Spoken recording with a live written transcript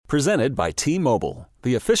Presented by T-Mobile,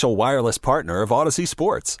 the official wireless partner of Odyssey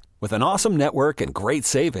Sports. With an awesome network and great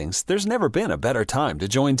savings, there's never been a better time to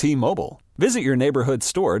join T-Mobile. Visit your neighborhood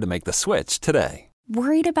store to make the switch today.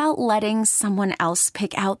 Worried about letting someone else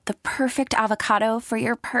pick out the perfect avocado for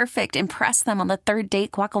your perfect impress them on the third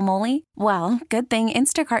date guacamole? Well, good thing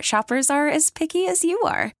Instacart shoppers are as picky as you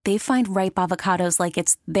are. They find ripe avocados like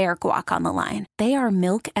it's their guac on the line. They are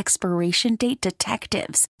milk expiration date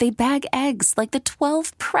detectives. They bag eggs like the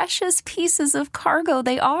 12 precious pieces of cargo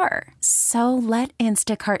they are. So let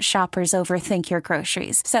Instacart shoppers overthink your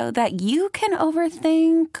groceries so that you can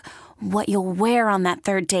overthink what you'll wear on that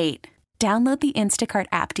third date. Download the Instacart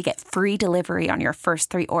app to get free delivery on your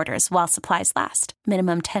first 3 orders while supplies last.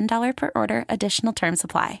 Minimum $10 per order. Additional terms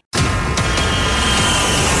apply.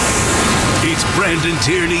 It's Brandon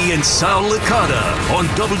Tierney and Sal Licata on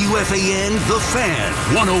WFAN The Fan,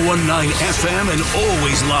 101.9 FM, and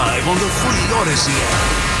always live on the free Odyssey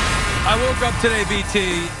app. I woke up today,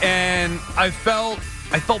 BT, and I felt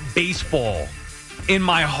baseball in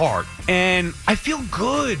my heart. And I feel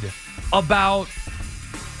good about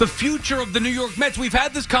the future of the New York Mets. We've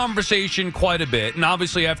had this conversation quite a bit, and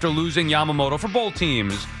obviously after losing Yamamoto for both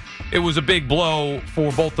teams, it was a big blow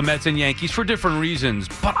for both the Mets and Yankees for different reasons.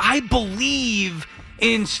 But I believe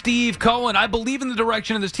in Steve Cohen. I believe in the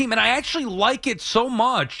direction of this team, and I actually like it so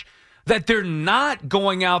much that they're not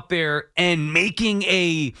going out there and making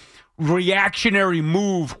a reactionary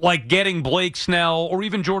move like getting Blake Snell or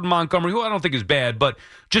even Jordan Montgomery, who I don't think is bad, but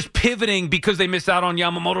just pivoting because they missed out on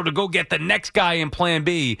Yamamoto to go get the next guy in plan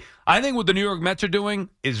B. I think what the New York Mets are doing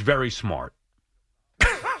is very smart.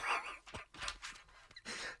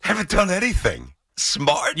 Haven't done anything.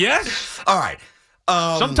 Smart? Yes. All right.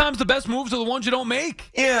 Sometimes the best moves are the ones you don't make.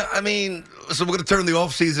 Yeah, I mean, so we're going to turn the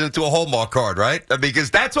offseason into a Hallmark card, right? Because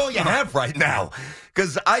that's all you have right now.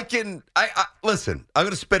 Because listen, I'm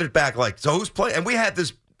going to spit it back like, so who's playing? And we had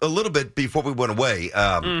this a little bit before we went away,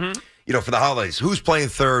 for the holidays. Who's playing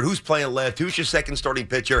third? Who's playing left? Who's your second starting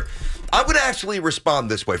pitcher? I'm going to actually respond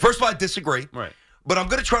this way. First of all, I disagree. Right. But I'm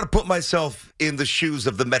going to try to put myself in the shoes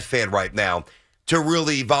of the Met fan right now to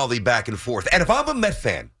really volley back and forth. And if I'm a Met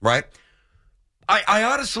fan, right, I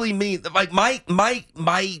honestly mean, like, my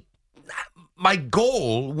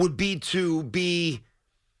goal would be to be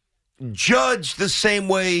judged the same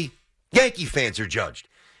way Yankee fans are judged.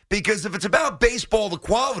 Because if it's about baseball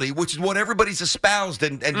equality, which is what everybody's espoused,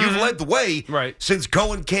 and you've led the way since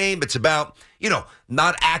Cohen came, it's about,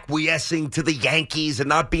 not acquiescing to the Yankees and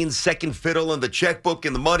not being second fiddle and the checkbook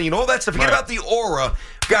and the money and all that stuff. Forget about the aura.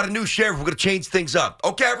 We've got a new sheriff. We're going to change things up.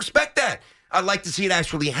 Okay, I respect that. I'd like to see it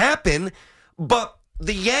actually happen. But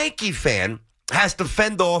the Yankee fan has to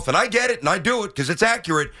fend off, and I get it, and I do it because it's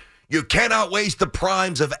accurate. You cannot waste the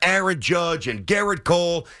primes of Aaron Judge and Garrett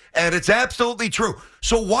Cole, and it's absolutely true.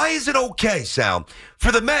 So why is it okay, Sal,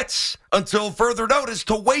 for the Mets, until further notice,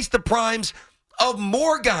 to waste the primes of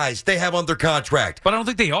more guys they have under contract? But I don't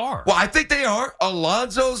think they are. Well, I think they are.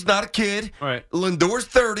 Alonso's not a kid. Right. Lindor's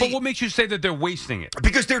 30. But what makes you say that they're wasting it?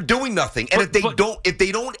 Because they're doing nothing. And if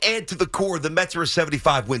they don't add to the core, the Mets are a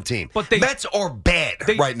 75-win team. But Mets are bad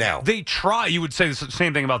right now. They try. You would say the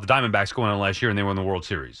same thing about the Diamondbacks going on last year, and they won the World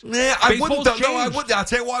Series. Yeah, I wouldn't, though. No, I wouldn't. I'll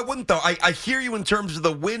tell you why I wouldn't, though. I hear you in terms of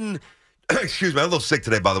the win. Excuse me, I'm a little sick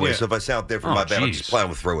today, by the way, so if I sound different, my bad. I'm just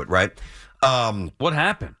plowing through it, right? What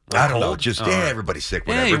happened? I don't know. Just everybody's sick.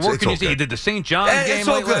 Whatever. Yeah, you're working. You did the St. John's game. It's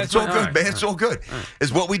all good. It's all good, man. It's all good.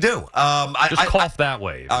 It's what we do. Just cough that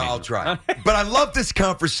way. I'll try. But I love this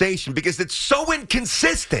conversation because it's so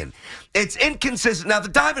inconsistent. It's inconsistent. Now the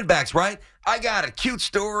Diamondbacks, right? I got a cute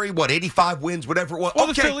story. 85 wins, whatever it was. Well,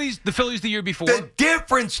 okay. The Phillies the year before. The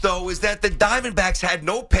difference, though, is that the Diamondbacks had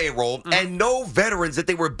no payroll and no veterans that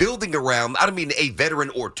they were building around. I don't mean a veteran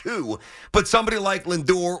or two, but somebody like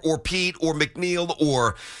Lindor or Pete or McNeil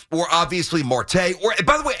or obviously Marte. Or,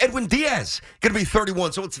 by the way, Edwin Diaz going to be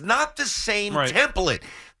 31. So it's not the same template.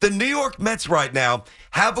 The New York Mets right now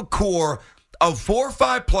have a core of 4 or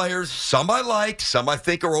 5 players. Some I like, some I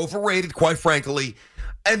think are overrated, quite frankly.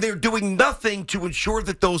 And they're doing nothing to ensure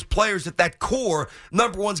that those players at that core,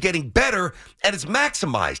 number one's getting better, and it's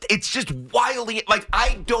maximized. It's just wildly,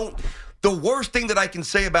 the worst thing that I can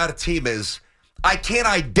say about a team is I can't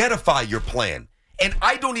identify your plan. And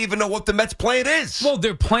I don't even know what the Mets' plan is. Well,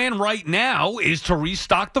 their plan right now is to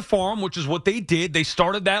restock the farm, which is what they did. They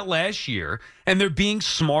started that last year, and they're being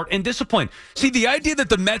smart and disciplined. See, the idea that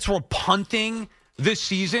the Mets were punting this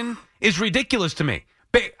season is ridiculous to me.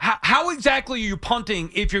 How exactly are you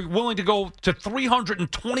punting if you're willing to go to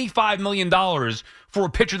 $325 million for a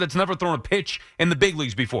pitcher that's never thrown a pitch in the big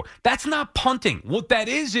leagues before? That's not punting. What that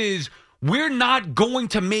is we're not going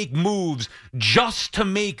to make moves just to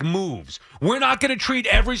make moves. We're not going to treat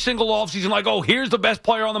every single offseason like, oh, here's the best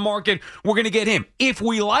player on the market. We're going to get him. If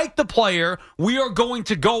we like the player, we are going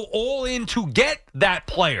to go all in to get that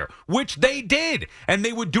player, which they did. And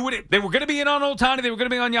they would do it. They were going to be in on Ohtani. They were going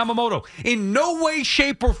to be on Yamamoto. In no way,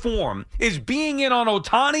 shape, or form is being in on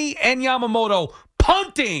Ohtani and Yamamoto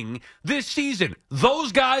punting this season.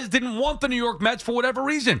 Those guys didn't want the New York Mets for whatever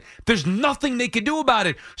reason. There's nothing they could do about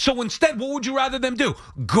it. So instead, what would you rather them do?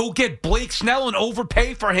 Go get Blake Snell and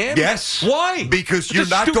overpay for him? Yes. Why? Because it's you're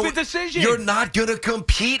not stupid going. Decision. You're not going to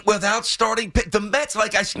compete without starting. The Mets,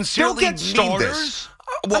 like I sincerely They'll get starters. mean this.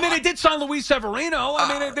 Well, they did sign Luis Severino.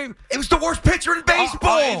 It was the worst pitcher in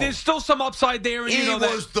baseball. There's still some upside there. And he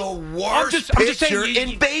was the worst I'm just pitcher saying,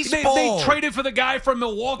 in baseball. They traded for the guy from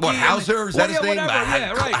Milwaukee. What, Hauser? Is that his name?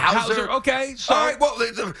 Yeah, right. Hauser. Okay. So, all right.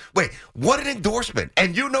 Well, wait. What an endorsement!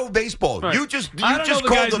 And you know baseball. Right. You just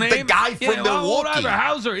called him the guy from Milwaukee. Whatever.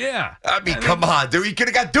 Hauser. Yeah. I mean, come on, dude. He could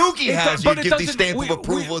have got Doogie Howser. You give the stamp of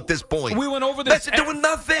approval at this point. We went over this. That's doing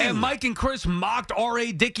nothing. And Mike and Chris mocked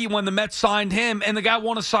R.A. Dickey when the Mets signed him, and the guy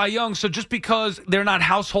won a Cy Young. So just because they're not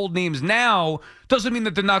household names now doesn't mean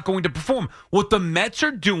that they're not going to perform. What the Mets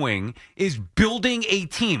are doing is building a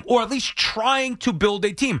team, or at least trying to build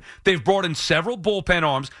a team. They've brought in several bullpen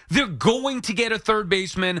arms. They're going to get a third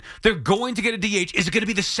baseman. They're going to get a DH. Is it going to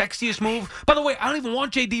be the sexiest move? By the way, I don't even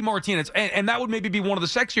want J.D. Martinez, and that would maybe be one of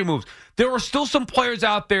the sexier moves. There are still some players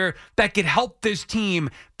out there that could help this team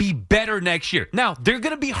be better next year. Now, they're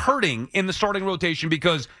going to be hurting in the starting rotation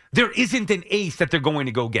because there isn't an ace that they're going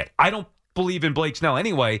to go get. I don't believe in Blake Snell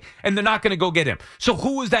anyway, and they're not going to go get him. So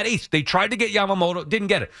who is that ace? They tried to get Yamamoto, didn't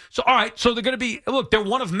get it. So, all right, so they're going to be, look, they're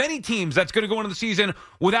one of many teams that's going to go into the season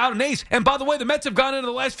without an ace. And by the way, the Mets have gone into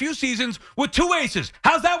the last few seasons with two aces.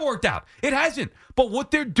 How's that worked out? It hasn't. But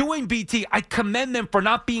what they're doing, BT, I commend them for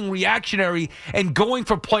not being reactionary and going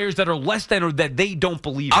for players that are less than or that they don't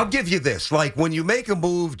believe in. I'll give you this. Like, when you make a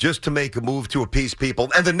move just to make a move to appease people,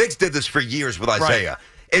 and the Knicks did this for years with Isaiah,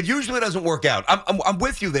 It usually doesn't work out. I'm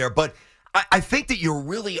with you there, but I think that you're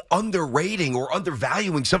really underrating or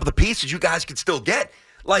undervaluing some of the pieces you guys could still get.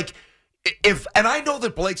 Like, and I know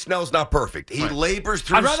that Blake Snell's not perfect. He labors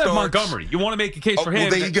through I'd rather starts. have Montgomery. You want to make a case for him.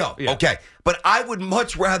 Well, there you go. Yeah. Okay. But I would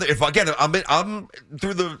much rather, if again, I'm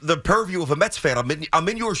through the purview of a Mets fan. I'm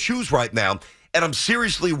in your shoes right now, and I'm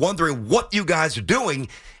seriously wondering what you guys are doing.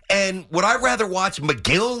 And would I rather watch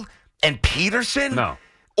McGill and Peterson? No.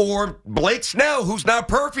 Or Blake Snell, who's not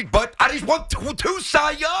perfect, but I just want two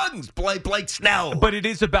Cy Youngs, Blake Snell. But it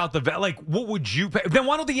is about what would you pay? Then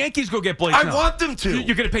why don't the Yankees go get Blake Snell? I want them to.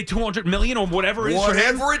 You're going to pay $200 million or whatever it is.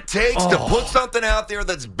 Whatever it takes to put something out there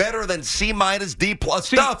that's better than C-, D+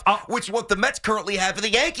 stuff, which is what the Mets currently have, and the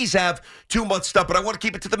Yankees have too much stuff. But I want to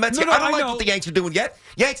keep it to the Mets. I don't like what the Yankees are doing yet.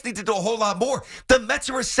 Yankees need to do a whole lot more. The Mets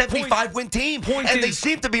are a 75-win team, and they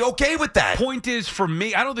seem to be okay with that. Point is, for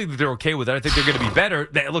me, I don't think that they're okay with that. I think they're going to be better.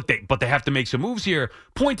 But they have to make some moves here.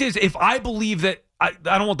 Point is, if I believe that I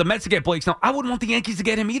don't want the Mets to get Blake Snell, I wouldn't want the Yankees to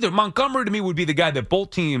get him either. Montgomery, to me, would be the guy that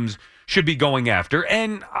both teams should be going after.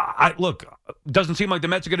 And, doesn't seem like the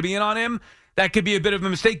Mets are going to be in on him. That could be a bit of a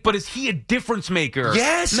mistake, but is he a difference maker?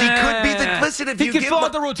 Yes, he could be. Listen, if he could fill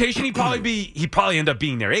out the rotation, he'd probably end up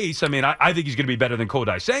being their ace. I mean, I think he's going to be better than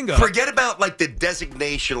Kodai Senga. Forget about the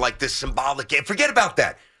designation, the symbolic game. Forget about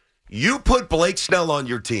that. You put Blake Snell on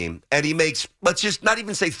your team, and he makes, let's just not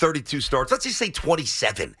even say 32 starts. Let's just say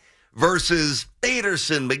 27 versus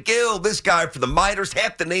Peterson, McGill, this guy for the Miners,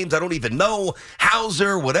 half the names I don't even know,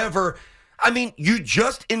 Hauser, whatever. I mean, you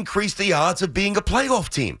just increase the odds of being a playoff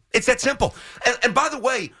team. It's that simple. And by the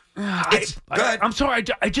way, go ahead. I'm sorry.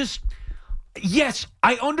 Yes,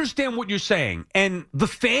 I understand what you're saying. And the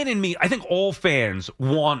fan in me, I think all fans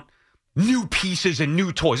want new pieces and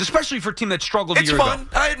new toys, especially for a team that struggled a year ago. It's fun.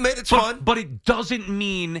 I admit it's fun. But it doesn't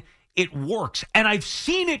mean it works. And I've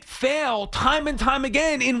seen it fail time and time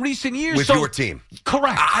again in recent years. With your team.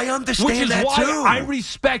 Correct. I understand that, which is too. why I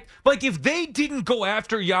respect, if they didn't go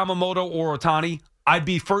after Yamamoto or Ohtani, I'd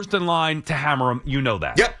be first in line to hammer them. You know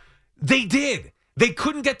that. Yep. They did. They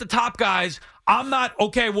couldn't get the top guys. I'm not,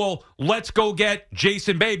 let's go get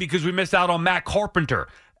Jason Bay because we missed out on Matt Carpenter.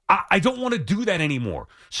 I don't want to do that anymore.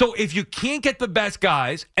 So if you can't get the best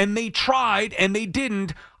guys, and they tried and they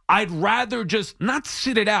didn't, I'd rather just not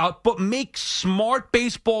sit it out, but make smart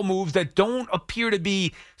baseball moves that don't appear to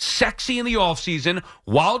be sexy in the offseason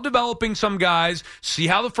while developing some guys, see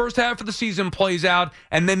how the first half of the season plays out,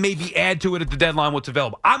 and then maybe add to it at the deadline what's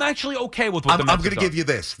available. I'm actually okay with what the Mets I'm going to give you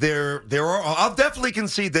this. There are. I'll definitely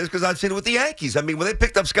concede this because I've seen it with the Yankees. I mean, when they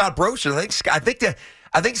picked up Scott Brosian,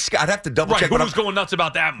 I think I'd have to double check. Who was going nuts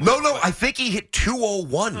about that move? No, I think he hit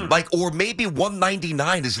 201, or maybe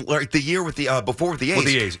 199 is like the year with the before with the A's. With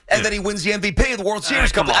the A's, and then he wins the MVP of the World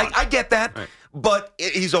Series. Come on. I get that, but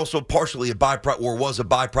he's also partially a byproduct, or was a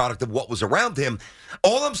byproduct of what was around him.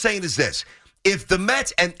 All I'm saying is this. If the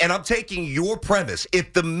Mets, and I'm taking your premise,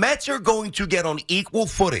 if the Mets are going to get on equal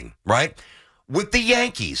footing, right, with the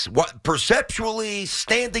Yankees, perceptually,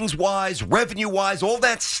 standings-wise, revenue-wise, all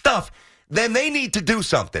that stuff, then they need to do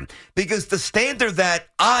something. Because the standard that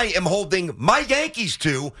I am holding my Yankees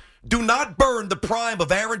to, do not burn the prime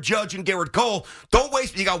of Aaron Judge and Garrett Cole. Don't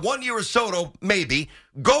waste, you got 1 year of Soto, maybe.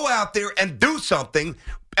 Go out there and do something.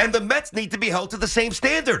 And the Mets need to be held to the same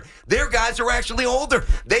standard. Their guys are actually older.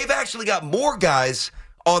 They've actually got more guys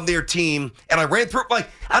on their team. And I ran through,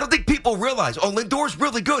 I don't think people realize, Lindor's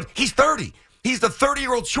really good. He's 30. He's the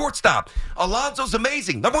 30-year-old shortstop. Alonso's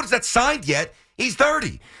amazing. Number one, is that signed yet? He's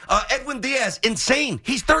 30. Edwin Diaz, insane.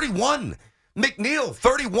 He's 31. McNeil,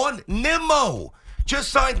 31. Nimmo just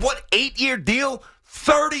signed, 8-year deal?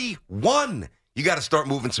 31. You got to start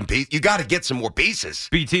moving some pieces. You got to get some more pieces.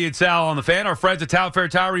 BT and Sal on the Fan. Our friends at Town Fair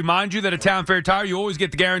Tire remind you that at Town Fair Tire, you always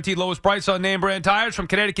get the guaranteed lowest price on name brand tires from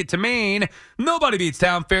Connecticut to Maine. Nobody beats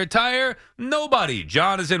Town Fair Tire. Nobody.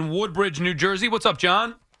 John is in Woodbridge, New Jersey. What's up,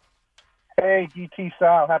 John? Hey, GT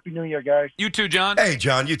Sal. Happy New Year, guys. You too, John. Hey,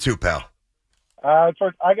 John. You too, pal.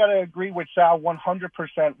 First, I got to agree with Sal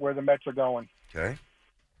 100% where the Mets are going. Okay.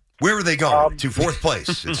 Where are they going? To fourth place,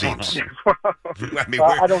 it seems.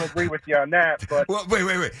 I don't agree with you on that. But well,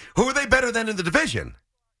 wait. Who are they better than in the division?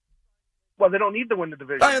 Well, they don't need to win the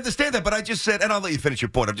division. I understand that, but I just said, and I'll let you finish your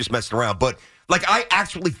point. I'm just messing around. But, I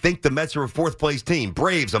actually think the Mets are a fourth-place team.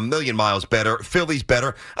 Braves, a million miles better. Phillies,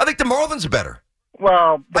 better. I think the Marlins are better.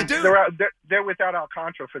 Well, I do. They're without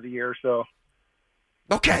Alcantara for the year, so.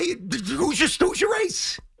 Okay. Who's your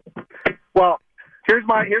ace? Well, here's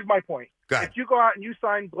my point. If you go out and you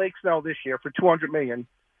sign Blake Snell this year for $200 million,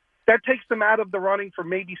 that takes them out of the running for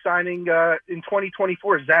maybe signing in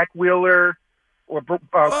 2024 Zach Wheeler or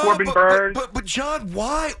Corbin Burns. But John,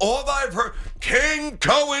 why? All I've heard, King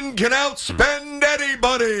Cohen can outspend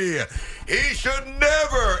anybody. He should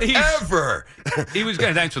never, ever. He was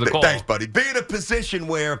good. Thanks for the call. Thanks, buddy. Be in a position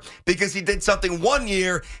where, because he did something 1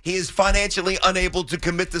 year, he is financially unable to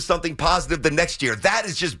commit to something positive the next year. That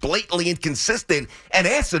is just blatantly inconsistent and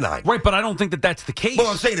asinine. Right, but I don't think that that's the case. Well,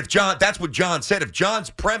 I'm saying that's what John said. If John's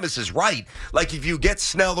premise is right, like if you get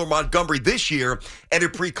Snell or Montgomery this year and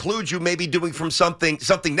it precludes you maybe doing from something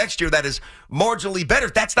next year that is marginally better,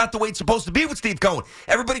 that's not the way it's supposed to be with Steve Cohen.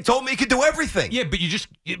 Everybody told me he could do everything. Yeah,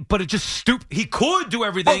 but it just stupid. He could do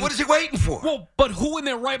everything. Well, what is he waiting for? Well, but who in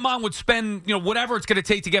their right mind would spend, whatever it's going to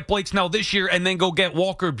take to get Blake Snell this year and then go get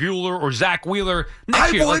Walker Buehler or Zach Wheeler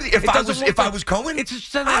next year? I would if I was Cohen. It's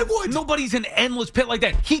just I would. Nobody's an endless pit like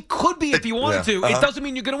that. He could be if he wanted to. It doesn't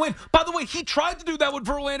mean you're going to win. By the way, he tried to do that with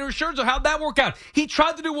Verlander and Scherzer. How'd that work out? He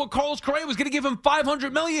tried to do what Carlos Correa was going to give him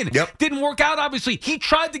 $500 million. Yep. Didn't work out, obviously. He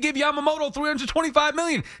tried to give Yamamoto $325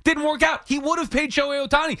 million. Didn't work out. He would have paid Shohei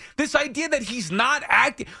Ohtani. This idea that he's not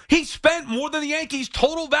acting, he spent more than the Yankees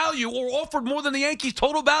total value or offered more than the Yankees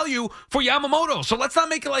total value for Yamamoto. So let's not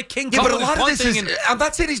make it like King Cohen. But a lot of this is, I'm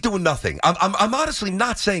not saying he's doing nothing. I'm honestly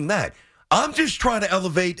not saying that. I'm just trying to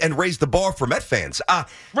elevate and raise the bar for Met fans.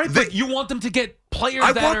 But you want them to get players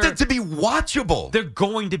I want them to be watchable. They're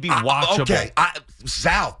going to be watchable. Okay.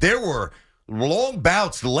 Sal, there were long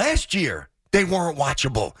bouts last year. They weren't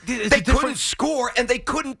watchable. They couldn't score and they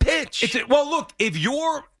couldn't pitch. Well, look, if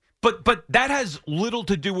you're but that has little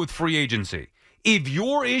to do with free agency. If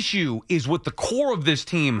your issue is with the core of this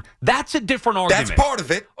team, that's a different argument. That's part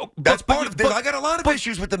of it. That's part of it. I got a lot of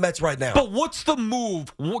issues with the Mets right now. But what's the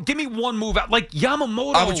move? Give me one move out. Like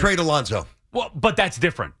Yamamoto. I would trade Alonso. Well, but that's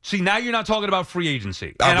different. See, now you're not talking about free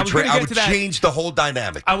agency. I would change the whole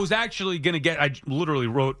dynamic. I was actually going to I literally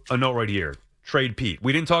wrote a note right here. Trade Pete.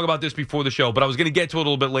 We didn't talk about this before the show, but I was going to get to it a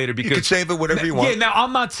little bit later because you can save it whatever you want. Yeah, now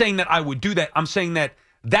I'm not saying that I would do that. I'm saying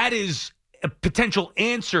that is a potential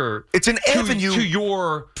answer. It's an avenue to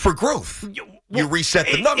your for growth. You reset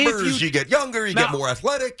the numbers, you get younger, you get more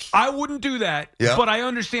athletic. I wouldn't do that, but I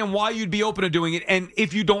understand why you'd be open to doing it. And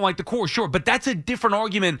if you don't like the core, sure. But that's a different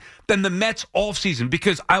argument than the Mets offseason,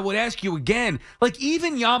 because I would ask you again, like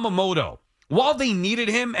even Yamamoto, while they needed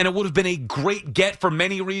him and it would have been a great get for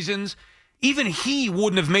many reasons, even he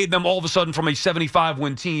wouldn't have made them all of a sudden from a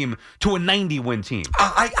 75-win team to a 90-win team.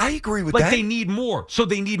 I agree with that. Like, they need more. So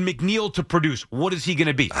they need McNeil to produce. What is he going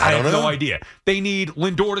to be? I have don't know. no idea. They need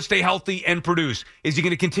Lindor to stay healthy and produce. Is he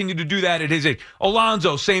going to continue to do that at his age?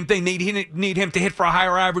 Alonso, same thing. They need him to hit for a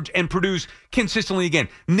higher average and produce consistently again.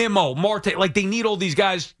 Nimmo, Marte, like, they need all these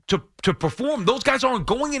guys to perform. Those guys aren't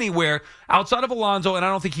going anywhere outside of Alonso, and I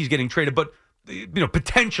don't think he's getting traded, but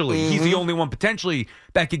potentially, he's the only one potentially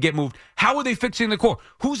that could get moved. How are they fixing the core?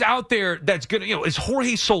 Who's out there that's going to, is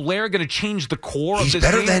Jorge Soler going to change the core of He's this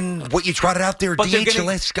better team? than what you trotted out there, DH,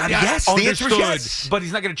 Scotty. Yes, the answer is yes. But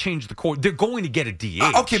he's not going to change the core. They're going to get a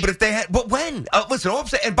DH. Okay, but if they had, but when? Listen, all I'm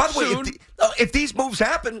saying, and by the way, if these moves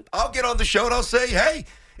happen, I'll get on the show and I'll say, hey,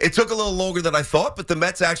 it took a little longer than I thought, but the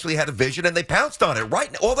Mets actually had a vision and they pounced on it.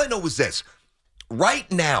 Right now, all I know was this. Right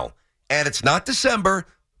now, and it's not December,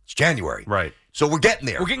 it's January. Right. So we're getting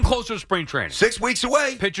there. We're getting closer to spring training. 6 weeks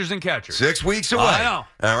away. Pitchers and catchers. 6 weeks away. I know.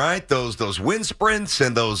 All right, those wind sprints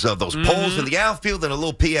and those poles in the outfield and a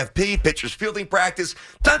little PFP, pitchers fielding practice,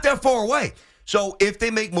 not that far away. So if they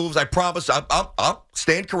make moves, I promise I'll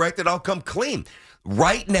stand corrected. I'll come clean.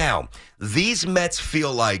 Right now, these Mets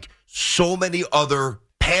feel like so many other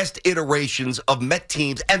past iterations of Met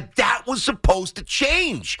teams, and that was supposed to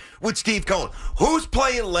change with Steve Cohen. Who's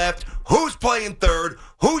playing left? Who's playing third?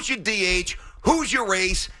 Who's your DH? Who's your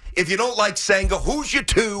ace? If you don't like Senga, who's your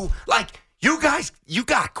two? Like, you guys, you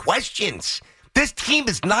got questions. This team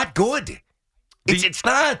is not good. It's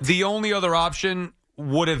not. The only other option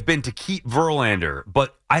would have been to keep Verlander,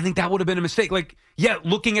 but I think that would have been a mistake. Like, yeah,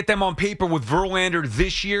 looking at them on paper with Verlander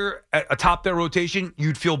this year atop their rotation,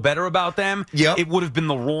 you'd feel better about them. Yep. It would have been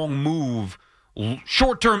the wrong move,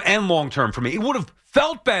 short-term and long-term for me. It would have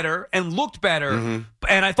felt better and looked better,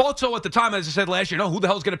 and I thought so at the time, as I said last year. No, who the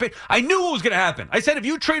hell's going to pitch? I knew what was going to happen. I said, if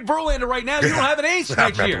you trade Verlander right now, you don't have an ace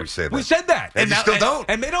next year. We said that. And you still don't.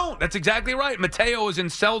 And they don't. That's exactly right. Mateo is in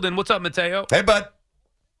Selden. What's up, Mateo? Hey, bud.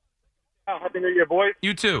 Happy New Year, boys.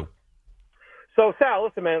 You too. So, Sal,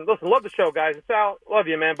 listen, man. Listen, love the show, guys. Sal, love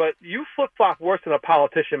you, man. But you flip-flop worse than a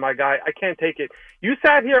politician, my guy. I can't take it. You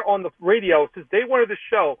sat here on the radio since day one of the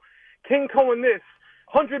show. King Cohen this.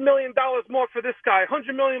 $100 million more for this guy,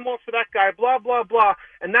 $100 million more for that guy, blah, blah, blah.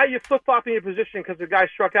 And now you're flip-flopping your position because the guy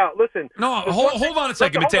struck out. Listen. No, hold on a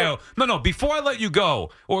second, Mateo. No, before I let you go,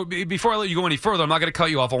 or before I let you go any further, I'm not going to cut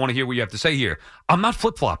you off. I want to hear what you have to say here. I'm not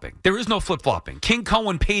flip-flopping. There is no flip-flopping. King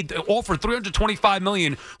Cohen offered $325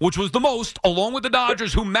 million, which was the most, along with the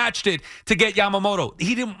Dodgers, who matched it to get Yamamoto.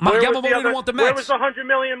 Yamamoto didn't want the Mets. Where was the $100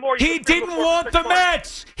 million more? He didn't want the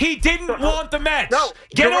Mets. He didn't want the Mets. No,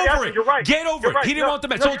 Get over it. You're right. Get over it. He didn't want the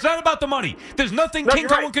Mets. So it's not about the money. There's nothing King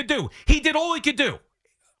Cohen could do. He did all he could do.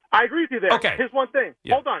 I agree with you there. Okay. Here's one thing.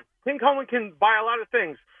 Yeah. Hold on. King Cohen can buy a lot of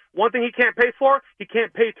things. One thing he can't pay for, he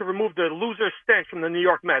can't pay to remove the loser stench from the New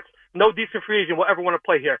York Mets. No decent free agent will ever want to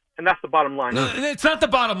play here, and that's the bottom line. No, it's not the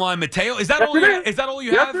bottom line, Mateo. Is that all you have?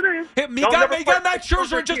 Yes, it is. He got Max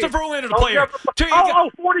Scherzer and Justin Verlander to play here.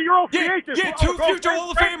 40-year-old free agents. Yeah, two future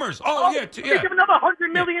Hall of Famers. Give another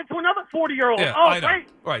 $100 million to another 40-year-old. Yeah, oh, I know. great.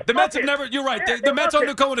 Right. The Mets have never. You're right. The Mets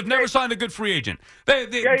under Cohen have never signed a good free agent.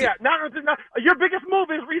 Not, your biggest move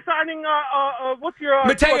is re-signing. What's your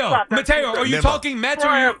Mateo? Are you talking Mets or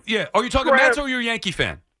Are you talking Mets or you're a Yankee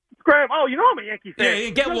fan? Graham, you know I'm a Yankee fan. Yeah,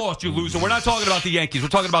 get lost, you loser. We're not talking about the Yankees. We're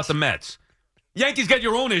talking about the Mets. Yankees got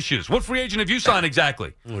your own issues. What free agent have you signed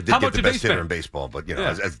exactly? How much did the best hitter in baseball, but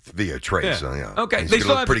as via trade. Yeah. So okay, they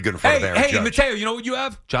still look pretty good in front of Aaron Judge. Mateo, you know what you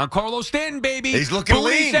have? Giancarlo Stanton, baby. He's looking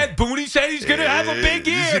lean. Booney said he's going to have a big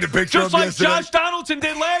year, you see the picture just like yesterday? Josh Donaldson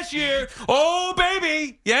did last year. Oh,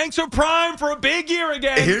 baby, Yanks are primed for a big year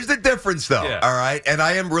again. Here's the difference, though. Yeah. All right, and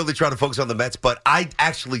I am really trying to focus on the Mets, but I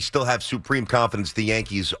actually still have supreme confidence the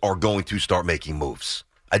Yankees are going to start making moves.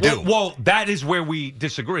 I do. Well, that is where we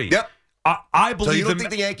disagree. Yep. I believe. So you don't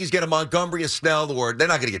think the Yankees get a Montgomery, a Snell, or they're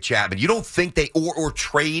not going to get Chapman? You don't think they or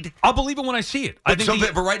trade? I'll believe it when I see it.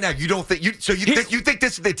 But right now you don't think. You think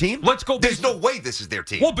this is their team? Let's go. There's no way this is their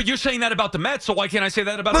team. Well, but you're saying that about the Mets, so why can't I say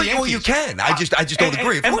that about the Yankees? Well, you can. I just don't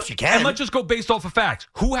agree. Of course you can. And let's just go based off of facts.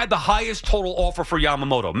 Who had the highest total offer for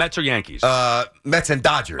Yamamoto? Mets or Yankees? Mets and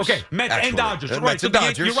Dodgers. Okay, Mets and Dodgers. Right. Mets and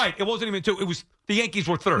Dodgers. You're right. It wasn't even two. It was. The Yankees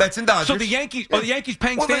were third. Mets and Dodgers. So the Yankees, are the Yankees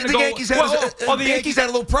paying Stan to go? The Yankees had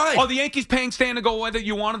a little pride. Are the Yankees paying Stan to go away that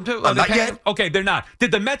you want them to? Not yet. Okay, they're not.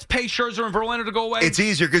 Did the Mets pay Scherzer and Verlander to go away? It's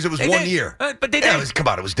easier because it was 1 year. But they did. Come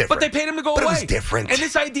on, it was different. But they paid him to go away. It was different. And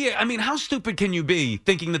this idea, I mean, how stupid can you be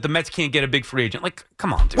thinking that the Mets can't get a big free agent? Like,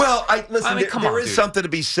 come on, dude. Well, there is something to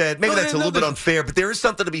be said. Maybe that's a little bit unfair, but there is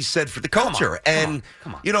something to be said for the culture. And,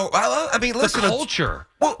 come on. I mean, listen. The culture.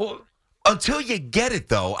 Well, Until you get it,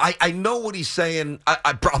 though, I know what he's saying.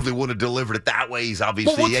 I probably wouldn't have delivered it that way. He's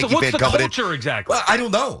obviously a Yankee fan coming in. What's the culture exactly? Well, I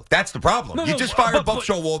don't know. That's the problem. You just fired Buck but,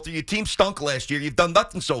 Showalter. Your team stunk last year. You've done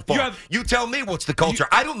nothing so far. You tell me what's the culture.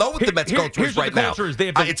 I don't know what the Mets culture is right now.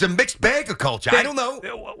 It's a mixed bag of culture. I don't know.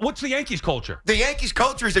 What's the Yankees culture? The Yankees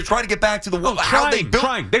culture is they're trying to get back to how they built.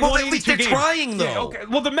 Trying. Well, at least they're trying, though. Yeah, okay.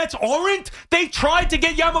 Well, the Mets aren't. They tried to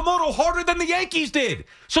get Yamamoto harder than the Yankees did.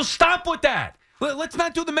 So stop with that. Let's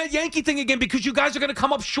not do the Met Yankee thing again because you guys are going to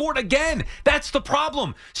come up short again. That's the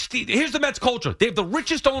problem. Steve, here's the Mets culture. They have the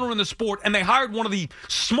richest owner in the sport, and they hired one of the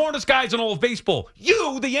smartest guys in all of baseball.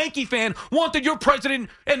 You, the Yankee fan, wanted your president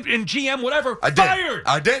and GM, whatever, fired.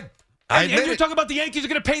 I did. And you're talking about the Yankees are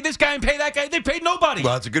going to pay this guy and pay that guy. They paid nobody.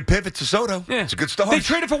 Well, it's a good pivot to Soto. Yeah. It's a good start. They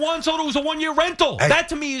traded for Juan Soto. It was a one-year rental. Hey, that,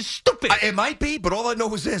 to me, is stupid. It might be, but all I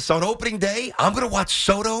know is this. On opening day, I'm going to watch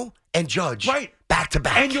Soto and Judge back to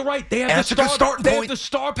back. And you're right. They have that's a good starting point. They have the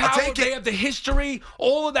star power. They have the history.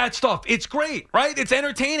 All of that stuff. It's great, right? It's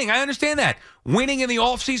entertaining. I understand that. Winning in the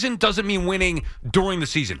offseason doesn't mean winning during the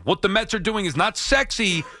season. What the Mets are doing is not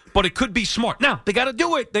sexy, but it could be smart. Now, they got to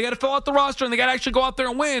do it. They got to fill out the roster, and they got to actually go out there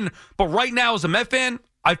and win. But right now, as a Met fan,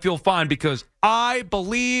 I feel fine because I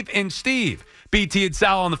believe in Steve. BT and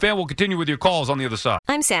Sal on the Fan will continue with your calls on the other side.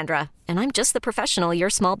 I'm Sandra, and I'm just the professional your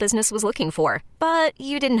small business was looking for. But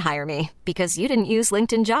you didn't hire me because you didn't use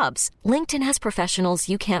LinkedIn Jobs. LinkedIn has professionals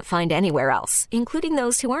you can't find anywhere else, including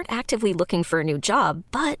those who aren't actively looking for a new job,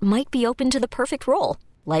 but might be open to the perfect role,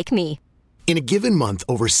 like me. In a given month,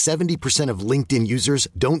 over 70% of LinkedIn users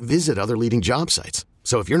don't visit other leading job sites.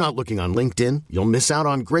 So if you're not looking on LinkedIn, you'll miss out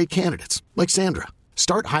on great candidates like Sandra.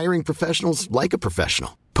 Start hiring professionals like a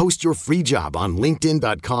professional. Post your free job on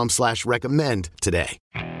linkedin.com/recommend today.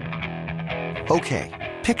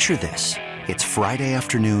 Okay, picture this. It's Friday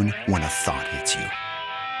afternoon when a thought hits you.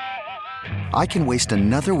 I can waste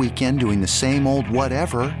another weekend doing the same old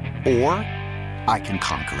whatever, or I can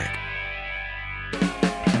conquer it.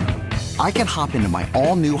 I can hop into my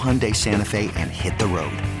all-new Hyundai Santa Fe and hit the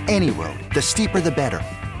road. Any road. The steeper, the better.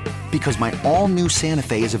 Because my all-new Santa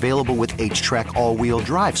Fe is available with H-Track all-wheel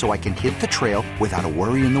drive, so I can hit the trail without a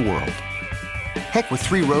worry in the world. Heck, with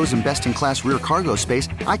 3 rows and best-in-class rear cargo space,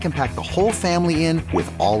 I can pack the whole family in with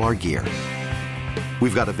all our gear.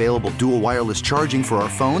 We've got available dual wireless charging for our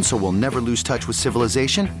phones, so we'll never lose touch with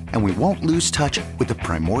civilization, and we won't lose touch with the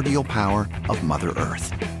primordial power of Mother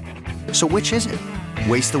Earth. So which is it?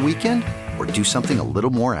 Waste the weekend or do something a little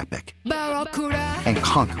more epic? And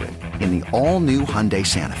conquer it in the all-new Hyundai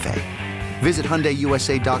Santa Fe. Visit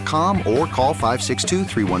HyundaiUSA.com or call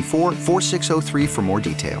 562-314-4603 for more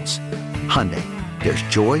details. Hyundai, there's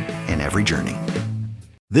joy in every journey.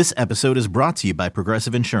 This episode is brought to you by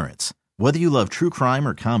Progressive Insurance. Whether you love true crime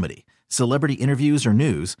or comedy, celebrity interviews or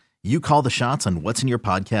news, you call the shots on what's in your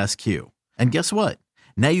podcast queue. And guess what?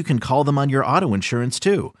 Now you can call them on your auto insurance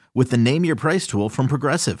too with the Name Your Price tool from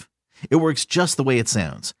Progressive. It works just the way it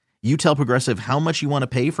sounds. You tell Progressive how much you want to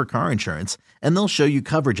pay for car insurance, and they'll show you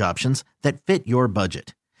coverage options that fit your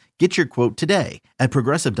budget. Get your quote today at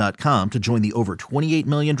Progressive.com to join the over 28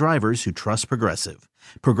 million drivers who trust Progressive.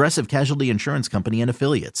 Progressive Casualty Insurance Company and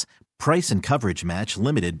Affiliates. Price and coverage match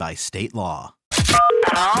limited by state law.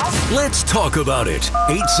 Let's talk about it.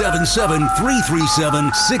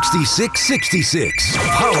 877-337-6666.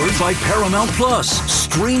 Powered by Paramount Plus.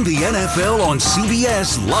 Stream the NFL on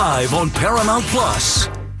CBS live on Paramount Plus.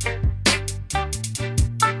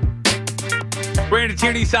 Brandon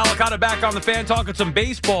Tierney, Salicata back on the Fan, talking some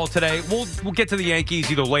baseball today. We'll get to the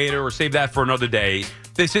Yankees either later or save that for another day.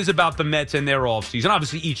 This is about the Mets and their offseason.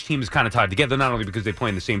 Obviously, each team is kind of tied together, not only because they play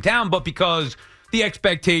in the same town, but because the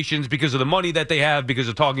expectations, because of the money that they have, because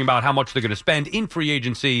of talking about how much they're going to spend in free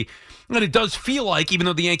agency. And it does feel like, even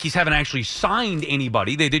though the Yankees haven't actually signed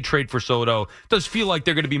anybody, they did trade for Soto, it does feel like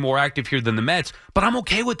they're going to be more active here than the Mets. But I'm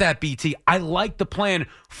okay with that, BT. I like the plan.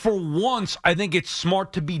 For once, I think it's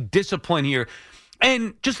smart to be disciplined here.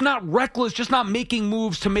 And just not reckless, just not making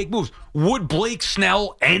moves to make moves. Would Blake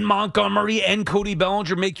Snell and Montgomery and Cody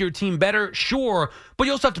Bellinger make your team better? Sure, but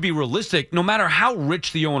you also have to be realistic. No matter how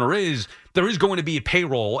rich the owner is, there is going to be a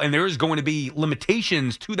payroll, and there is going to be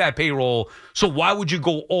limitations to that payroll. So why would you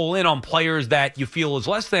go all in on players that you feel is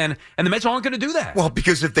less than? And the Mets aren't going to do that. Well,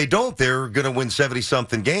 because if they don't, they're going to win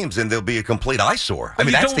 70-something games, and they'll be a complete eyesore. I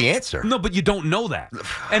mean, that's the answer. No, but you don't know that.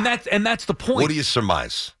 And that's the point. What do you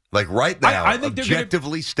surmise? Like right now, I think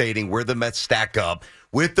objectively stating where the Mets stack up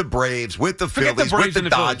with the Braves, with the Phillies, with the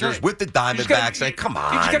Dodgers, with the Diamondbacks. Come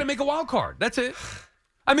on. You just got to make a wild card. That's it.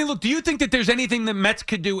 I mean, look, do you think that there's anything the Mets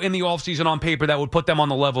could do in the offseason on paper that would put them on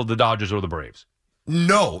the level of the Dodgers or the Braves?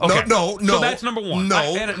 No, okay. no. So that's number one.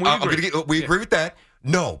 No, we agree. We agree with that.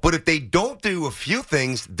 No, but if they don't do a few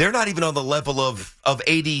things, they're not even on the level of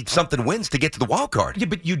 80-something wins to get to the wild card. Yeah,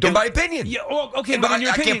 but you don't. In my opinion. Yeah, well, okay, but in your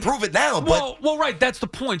I opinion, can't prove it now, but... Well, right, that's the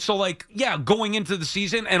point. So, going into the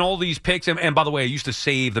season and all these picks, and by the way, I used to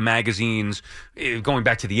save the magazines going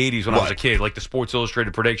back to the 80s when I was a kid, like the Sports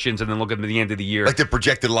Illustrated predictions, and then look at the end of the year. Like the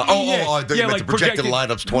projected line. The projected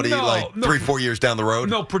lineups 3-4 years down the road?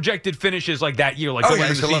 No, projected finishes like that year, like going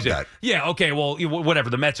into the season. Love that. Yeah, okay, well, whatever.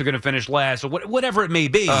 The Mets are going to finish last, or whatever it may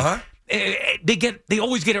be. Uh-huh. They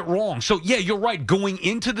always get it wrong. So, yeah, you're right. Going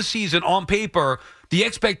into the season on paper, the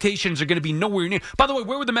expectations are going to be nowhere near. By the way,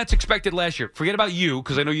 where were the Mets expected last year? Forget about you,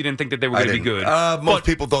 because I know you didn't think that they were going to be good. Most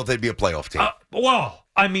people thought they'd be a playoff team.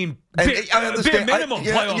 I mean, bare minimum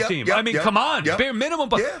playoff team. Come on, bare minimum.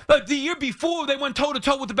 But the year before, they went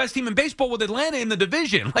toe-to-toe with the best team in baseball with Atlanta in the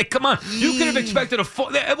division. Like, come on. You could have expected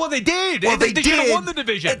well, they did. Well, they should have won the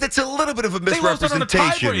division. That's a little bit of a They misrepresentation.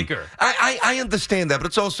 lost it on a tiebreaker. I understand that, but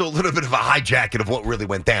it's also a little bit of a hijacket of what really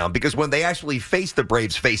went down. Because when they actually faced the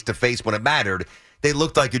Braves face-to-face when it mattered, they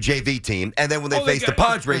looked like a JV team. And then when they faced the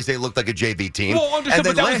Padres, they looked like a JV team. Well, and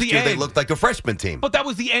then last year, they looked like a freshman team. But that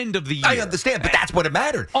was the end of the year. I understand, but that's what it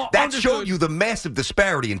mattered. That showed you the massive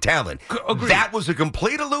disparity in talent. Agreed. That was a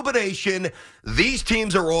complete illumination. These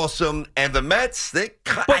teams are awesome. And the Mets,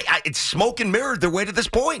 it's smoke and mirrored their way to this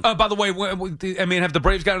point. By the way, have the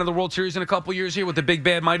Braves gotten to the World Series in a couple years here with the big,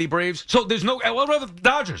 bad, mighty Braves? So there's no... What about the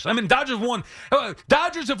Dodgers?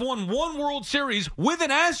 Dodgers have won one World Series with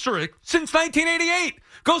an asterisk since 1988.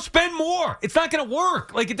 Go spend more. It's not going to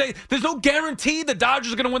work. There's no guarantee the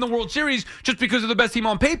Dodgers are going to win the World Series just because they're the best team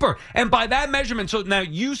on paper. And by that measurement, so now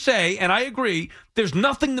you say, and I agree, there's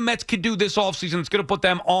nothing the Mets could do this offseason that's going to put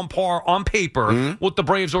them on par on paper with the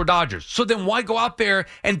Braves or Dodgers. So then why go out there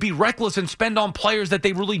and be reckless and spend on players that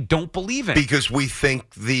they really don't believe in? Because we think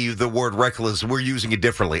the word reckless, we're using it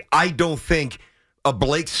differently. I don't think a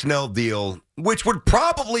Blake Snell deal, which would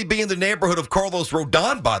probably be in the neighborhood of Carlos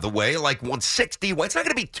Rodon, by the way, like 160. It's not going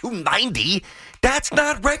to be 290. That's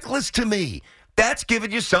not reckless to me. That's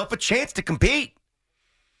giving yourself a chance to compete.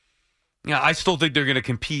 Yeah, I still think they're going to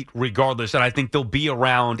compete regardless, and I think they'll be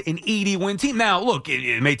around an 80-win team. Now, look,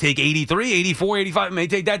 it may take 83, 84, 85. It may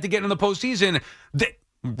take that to get in the postseason.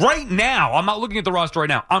 Right now, I'm not looking at the roster right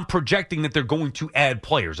now. I'm projecting that they're going to add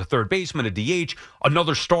players, a third baseman, a DH,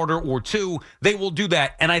 another starter or two. They will do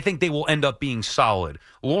that, and I think they will end up being solid.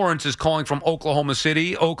 Lawrence is calling from Oklahoma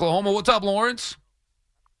City. Oklahoma, what's up, Lawrence?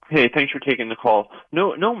 Hey, thanks for taking the call.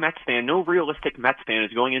 No Mets fan, no realistic Mets fan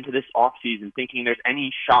is going into this offseason thinking there's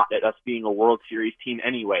any shot at us being a World Series team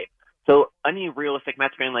anyway. So any realistic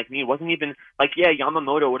Mets fan like me wasn't even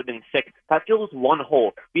Yamamoto would have been sick. That fills one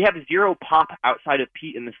hole. We have zero pop outside of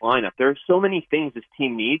Pete in this lineup. There are so many things this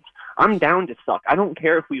team needs. I'm down to suck. I don't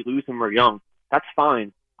care if we lose him or young. That's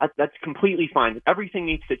fine. That's completely fine. Everything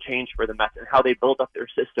needs to change for the Mets and how they build up their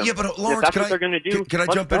system. Yeah, but Lawrence, that's what they're going to do. Can I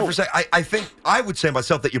jump in for a second? I think I would say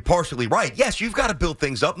myself that you're partially right. Yes, you've got to build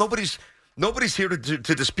things up. Nobody's here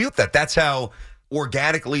to dispute that. That's how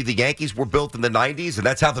organically the Yankees were built in the 90s, and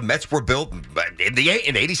that's how the Mets were built in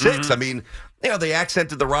 86. Mm-hmm. I mean, they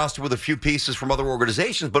accented the roster with a few pieces from other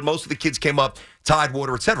organizations, but most of the kids came up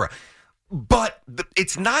Tidewater, etc. But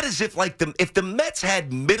it's not as if if the Mets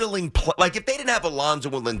had middling if they didn't have Alonso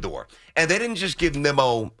and Lindor and they didn't just give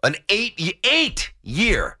Nimmo an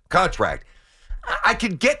 8-year contract, I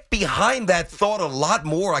could get behind that thought a lot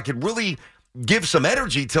more. I could really give some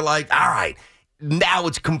energy to all right, now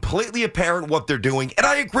it's completely apparent what they're doing, and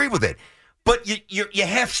I agree with it. But you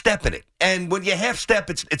half-step in it, and when you half-step,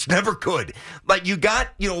 it's never good. You got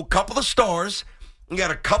a couple of stars, you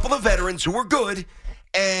got a couple of veterans who are good,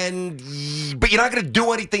 but you're not going to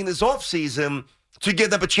do anything this offseason to give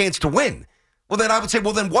them a chance to win. Well, then I would say,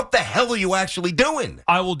 then what the hell are you actually doing?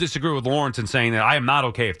 I will disagree with Lawrence in saying that I am not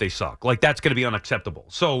okay if they suck. That's going to be unacceptable.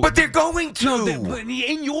 But they're going to. No,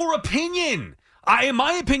 in your opinion. In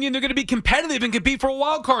my opinion, they're going to be competitive and compete for a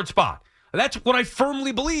wild card spot. That's what I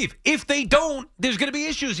firmly believe. If they don't, there's going to be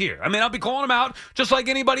issues here. I'll be calling them out just like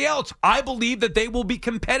anybody else. I believe that they will be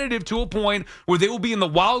competitive to a point where they will be in the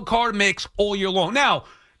wild card mix all year long. Now,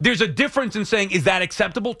 there's a difference in saying, is that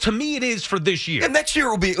acceptable? To me, it is for this year. And next year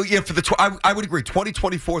will be, I would agree,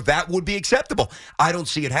 2024, that would be acceptable. I don't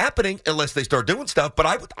see it happening unless they start doing stuff, but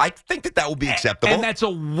I think that will be acceptable. And that's a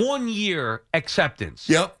 1-year acceptance.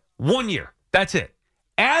 Yep. 1 year. That's it.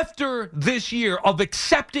 After this year of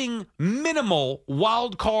accepting minimal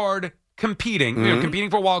wild card competing,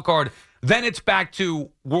 competing for a wild card, then it's back to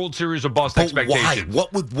World Series or bust expectations.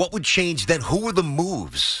 Why? What would change then? Who are the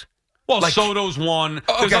moves? Well, Soto's one.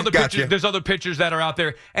 There's other pitchers that are out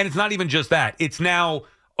there, and it's not even just that. It's now,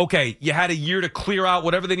 okay, you had a year to clear out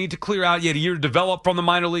whatever they need to clear out. You had a year to develop from the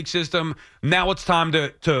minor league system. Now it's time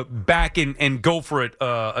to back and go for it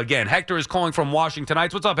again. Hector is calling from Washington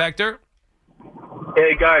Heights. What's up, Hector?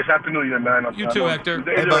 Hey, guys. Happy New Year, man. You too, Hector.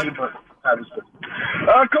 Hey, bud.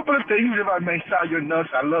 A couple of things, if I may. Sal, you're nuts.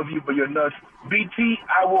 I love you, but you're nuts. BT,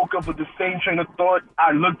 I woke up with the same train of thought.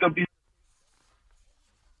 I looked up these.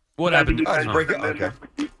 What happened? Okay.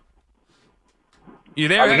 You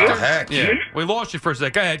there, Hector? Heck. Yeah. We lost you for a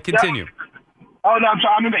sec. Go ahead. Continue. Oh, no, I'm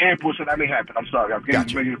sorry. I'm in the airport, so that may happen. I'm sorry. I'm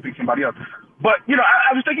getting ready to pick somebody up. But,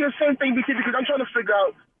 I was thinking the same thing, BT, because I'm trying to figure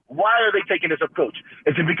out, why are they taking this approach?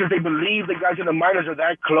 Is it because they believe the guys in the minors are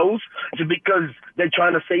that close? Is it because they're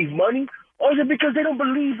trying to save money? Or is it because they don't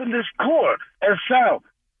believe in this core? And Sal,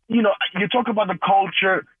 you talk about the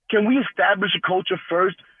culture. Can we establish a culture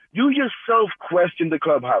first? You yourself question the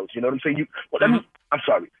clubhouse. You know what I'm saying? I'm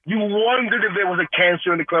sorry. You wondered if there was a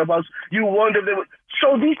cancer in the clubhouse. You wondered if there was...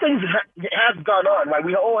 So these things have gone on, right?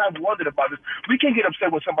 We all have wondered about this. We can't get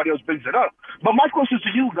upset when somebody else brings it up. But my question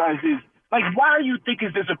to you guys is, why do you think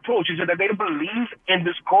is this approach? Is it that they don't believe in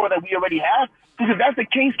this core that we already have? Because if that's the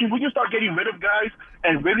case, can we just start getting rid of guys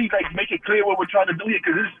and really, make it clear what we're trying to do here?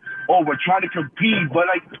 Because we're trying to compete. But,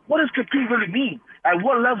 what does compete really mean? At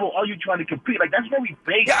what level are you trying to compete? That's very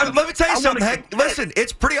vague. Yeah, let me tell you something, Heck. Listen,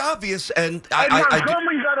 it's pretty obvious. And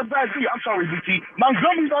Montgomery's not a bad deal. I'm sorry, BT.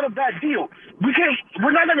 Montgomery's not a bad deal.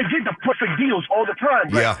 We're not going to get the perfect deals all the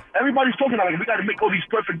time. Right? Yeah. Everybody's talking about we got to make all these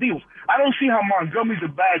perfect deals. I don't see how Montgomery's a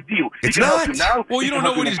bad deal. It's not. Well, you don't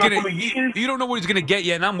know what he's going to. You don't know what he's going to get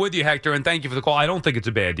yet. And I'm with you, Hector. And thank you for the call. I don't think it's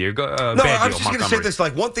a bad deal. I was just going to say this.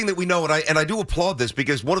 One thing that we know, and I do applaud this,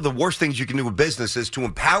 because one of the worst things you can do in business is to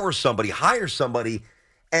empower somebody, hire somebody,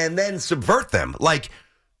 and then subvert them.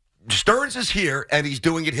 Stearns is here, and he's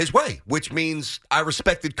doing it his way, which means I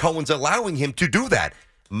respected Cohen's allowing him to do that.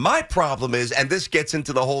 My problem is, and this gets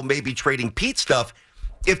into the whole maybe trading Pete stuff,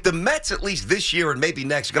 if the Mets, at least this year and maybe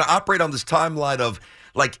next, are going to operate on this timeline of,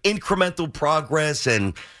 incremental progress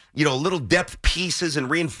and, little depth pieces and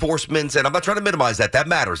reinforcements, and I'm not trying to minimize that. That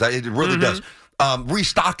matters. It really does.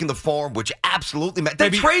 Restocking the farm, which absolutely matters. They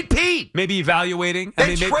trade Pete. Maybe evaluating.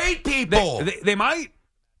 Trade people. They might.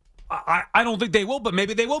 I don't think they will, but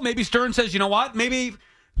maybe they will. Maybe Stearns says, you know what? Maybe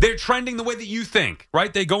they're trending the way that you think,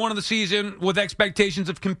 right? They go into the season with expectations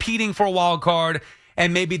of competing for a wild card,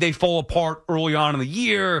 and maybe they fall apart early on in the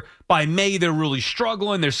year. By May, they're really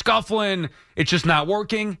struggling. They're scuffling. It's just not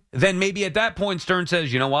working. Then maybe at that point, Stearns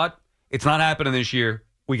says, you know what? It's not happening this year.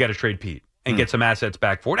 We got to trade Pete and get some assets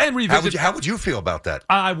back for it and revisit. How would you feel about that?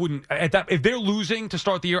 I wouldn't. If they're losing to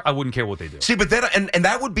start the year, I wouldn't care what they do. See, but then and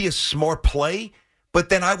that would be a smart play. But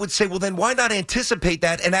then I would say, well, then why not anticipate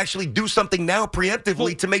that and actually do something now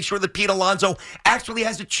preemptively to make sure that Pete Alonso actually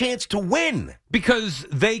has a chance to win? Because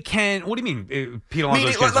they can. What do you mean, Pete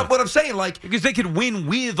Alonso? What I'm saying, because they could win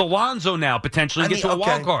with Alonso now potentially and get to a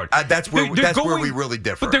wild card. That's where we really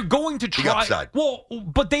differ. But they're going to try. The upside. Well,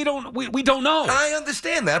 but they don't. We don't know. I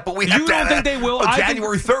understand that, but you don't think they will?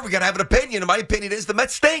 January 3rd, we got to have an opinion. And my opinion is the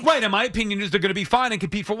Mets stink. Right. And my opinion is they're going to be fine and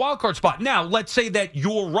compete for a wild card spot. Now, let's say that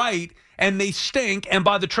you're right and they stink, and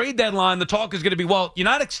by the trade deadline, the talk is going to be, well, you're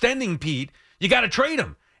not extending Pete. You got to trade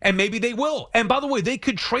him. And maybe they will. And by the way, they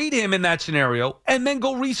could trade him in that scenario and then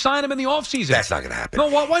go re-sign him in the offseason. That's not going to happen. No,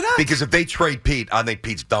 why not? Because if they trade Pete, I think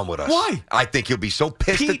Pete's done with us. Why? I think he'll be so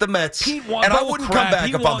pissed at the Mets. Pete wants, and I wouldn't come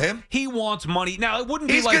back up on him. He wants money. Now, it wouldn't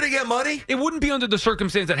be He's going to get money. It wouldn't be under the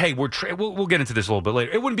circumstance that, hey, we'll get into this a little bit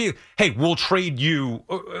later. It wouldn't be, hey, we'll trade you.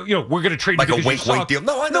 We're going to trade you because you suck. Like a wink deal.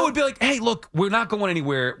 No, I know. No, it would be like, hey, look, we're not going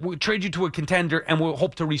anywhere. We'll trade you to a contender, and we'll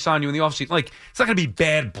hope to re-sign you in the offseason. It's not going to be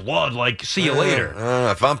bad blood, see you later.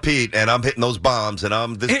 If I'm Pete and I'm hitting those bombs and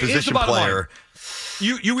I'm this position player.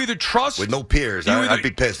 You either trust with no peers. I'd be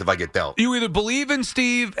pissed if I get dealt. You either believe in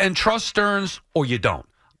Steve and trust Stearns, or you don't.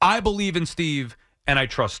 I believe in Steve and I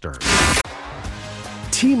trust Stearns.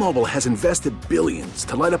 T-Mobile has invested billions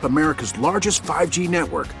to light up America's largest 5G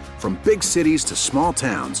network, from big cities to small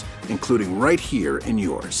towns, including right here in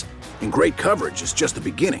yours. And great coverage is just the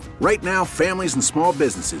beginning. Right now, families and small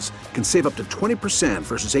businesses can save up to 20%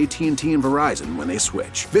 versus AT&T and Verizon when they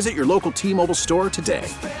switch. Visit your local T-Mobile store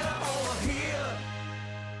today.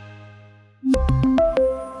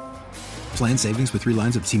 Plan savings with 3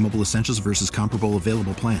 lines of T-Mobile Essentials versus comparable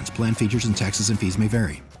available plans. Plan features and taxes and fees may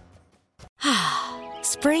vary.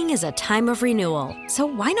 Spring is a time of renewal, so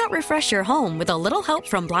why not refresh your home with a little help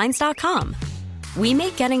from Blinds.com? We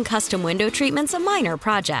make getting custom window treatments a minor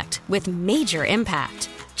project with major impact.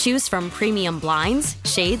 Choose from premium blinds,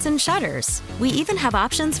 shades, and shutters. We even have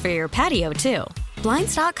options for your patio, too.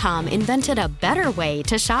 Blinds.com invented a better way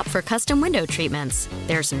to shop for custom window treatments.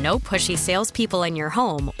 There's no pushy salespeople in your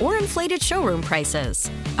home or inflated showroom prices.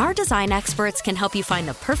 Our design experts can help you find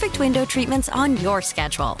the perfect window treatments on your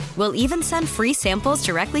schedule. We'll even send free samples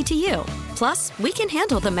directly to you. Plus, we can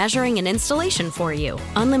handle the measuring and installation for you.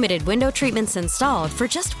 Unlimited window treatments installed for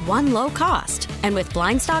just one low cost. And with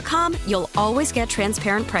Blinds.com, you'll always get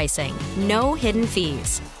transparent pricing. No hidden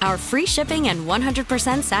fees. Our free shipping and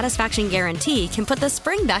 100% satisfaction guarantee can put the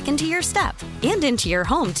spring back into your step and into your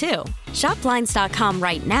home, too. Shop Blinds.com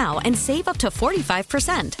right now and save up to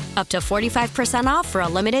 45%. Up to 45% off for a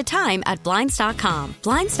limited time at Blinds.com.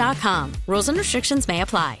 Blinds.com. Rules and restrictions may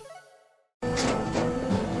apply.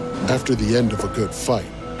 After the end of a good fight,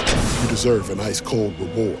 you deserve an ice-cold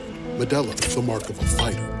reward. Modelo is the mark of a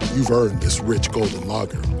fighter. You've earned this rich golden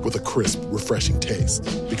lager with a crisp, refreshing taste.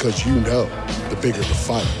 Because you know, the bigger the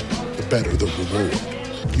fight, the better the reward.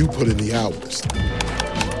 You put in the hours,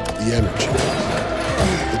 the energy,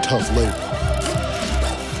 the tough labor.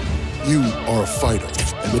 You are a fighter,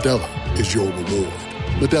 and Modelo is your reward.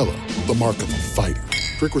 Modelo, the mark of a fighter.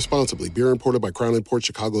 Drink responsibly. Beer imported by Crown Imports,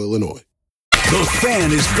 Chicago, Illinois. The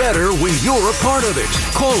Fan is better when you're a part of it.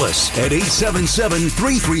 Call us at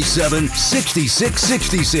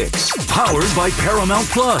 877-337-6666. Powered by Paramount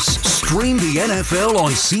Plus. Stream the NFL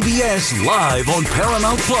on CBS live on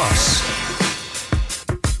Paramount Plus.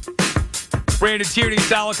 Brandon Tierney,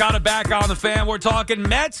 Salicata back on the Fan. We're talking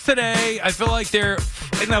Mets today. I feel like they're...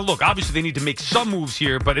 Now, look, obviously they need to make some moves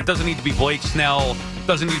here, but it doesn't need to be Blake Snell. It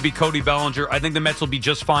doesn't need to be Cody Bellinger. I think the Mets will be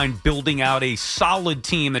just fine building out a solid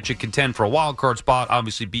team that should contend for a wild card spot.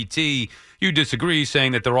 Obviously, BT, you disagree,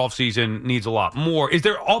 saying that their offseason needs a lot more. Is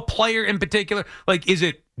there a player in particular? Like, is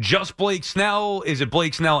it just Blake Snell? Is it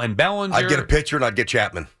Blake Snell and Bellinger? I'd get a pitcher and I'd get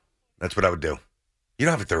Chapman. That's what I would do. You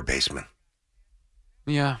don't have a third baseman.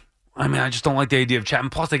 Yeah. I mean, I just don't like the idea of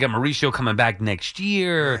Chapman. Plus, they got Mauricio coming back next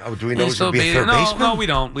year. Oh, do we know he's going to be a third baseman? No, we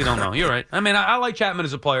don't. We don't know. You're right. I mean, I like Chapman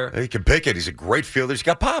as a player. He can pick it. He's a great fielder. He's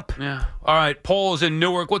got pop. Yeah. All right. Paul is in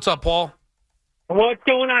Newark. What's up, Paul? What's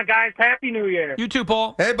going on, guys? Happy New Year. You too,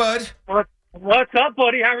 Paul. Hey, bud. What's up,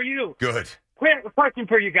 buddy? How are you? Good. Quick question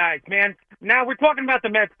for you guys, man. Now, we're talking about the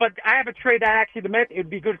Mets, but I have a trade that actually the Mets, it would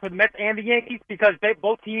be good for the Mets and the Yankees because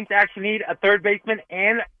both teams actually need a third baseman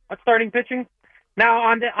and a starting pitching. Now,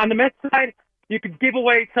 on the Mets side, you could give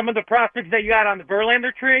away some of the prospects that you got on the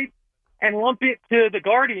Verlander trade and lump it to the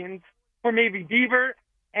Guardians for maybe Bieber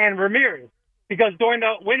and Ramirez. Because during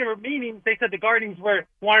the winter meetings, they said the Guardians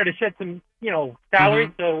wanted to shed some,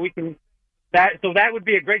 salary, so we can that would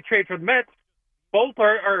be a great trade for the Mets. Both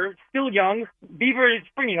are still young. Bieber is,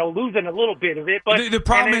 losing a little bit of it. But the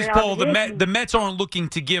problem is, Paul, the Mets aren't looking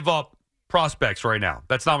to give up prospects right now.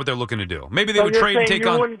 That's not what they're looking to do. Maybe they would trade and take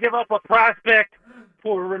on. You wouldn't give up a prospect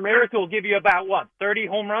for Ramirez, who will give you about, 30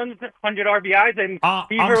 home runs, 100 RBIs, and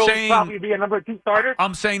Bieber will probably be a number 2 starter?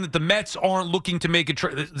 I'm saying that the Mets aren't looking to make a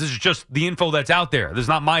trade. This is just the info that's out there. This is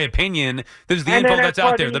not my opinion. This is the info that's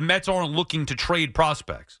out there. The Mets aren't looking to trade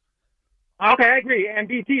prospects. Okay, I agree. And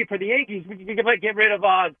BT, for the Yankees, we can get rid of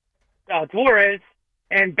Torres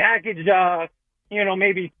and package,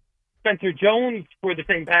 maybe Spencer Jones for the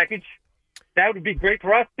same package. That would be great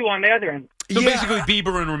for us, too, on the other end. So basically,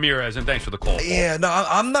 Bieber and Ramirez, and thanks for the call. Yeah, no,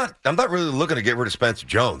 I'm not really looking to get rid of Spencer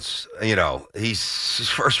Jones. He's a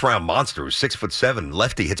first-round monster. Who's 6'7",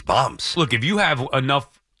 lefty, hits bombs. Look, if you have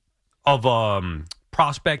enough of a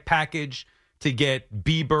prospect package to get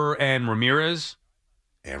Bieber and Ramirez.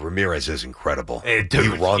 Yeah, Ramirez is incredible. Dude, he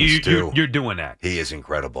runs, too. You're doing that. He is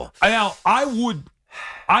incredible. Now, I would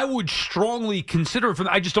strongly consider it.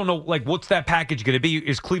 I just don't know, what's that package going to be?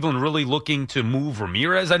 Is Cleveland really looking to move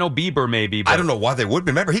Ramirez? I know Bieber maybe. But I don't know why they would.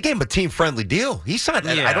 Remember, he gave him a team-friendly deal. He signed.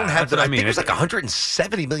 Yeah, I don't have that. I think it was like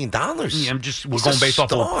 $170 million. Yeah, we're going based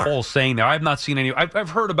off of what Paul's saying there. I've not seen any.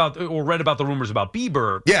 I've heard about or read about the rumors about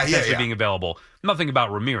Bieber potentially being available. Nothing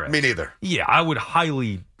about Ramirez. Me neither. Yeah, I would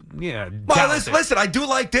highly. Yeah. Well, listen, I do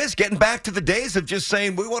like this. Getting back to the days of just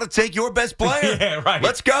saying, we want to take your best player. Yeah, right.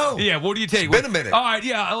 Let's go. Yeah, what do you take? It's been a minute. All right,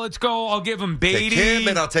 yeah, let's go. I'll give him Beatty. Take him,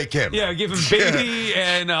 and I'll take him. Yeah, give him Beatty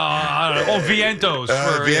and, Vientos.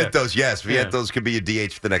 Vientos, yes. Vientos could be a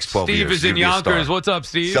DH for the next 12 years. Steve is in Yonkers. What's up,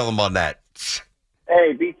 Steve? Sell him on that.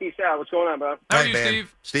 Hey, BT Sal, what's going on, bro? How are you,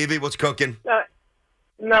 Steve? Stevie, what's cooking?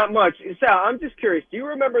 Not much. Sal, I'm just curious. Do you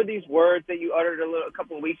remember these words that you uttered a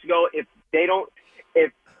couple of weeks ago? If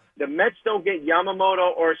the Mets don't get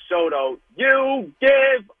Yamamoto or Soto, you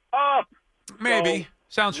give up. Maybe.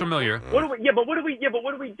 Sounds familiar. What are we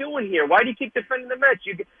doing here? Why do you keep defending the Mets?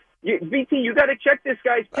 BT, you got to check this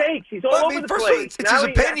guy's takes. He's all over the first place. of all,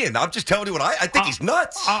 it's his opinion. I'm just telling you what I think he's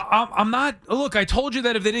nuts. I'm not. Look, I told you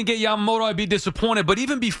that if they didn't get Yamamoto, I'd be disappointed. But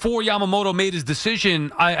even before Yamamoto made his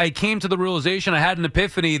decision, I came to the realization, I had an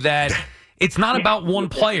epiphany that it's not about one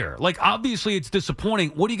player. Like, obviously, it's disappointing.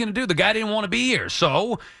 What are you going to do? The guy didn't want to be here,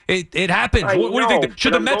 so it happens. What do you think?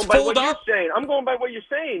 Should the Mets fold up? I'm going by what you're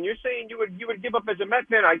saying. You're saying you would give up as a Mets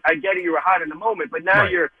fan. I get it. You were hot in the moment, but now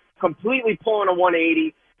you're completely pulling a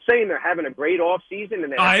 180. Saying they're having a great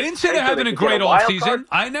offseason. I didn't say they're having a great offseason.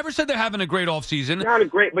 I never said they're having a great offseason. Not a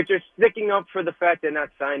great, but you're sticking up for the fact they're not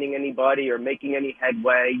signing anybody or making any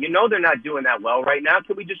headway. You know they're not doing that well right now.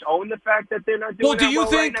 Could we just own the fact that they're not doing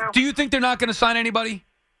right now? Do you think they're not going to sign anybody?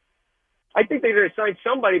 I think they're going to sign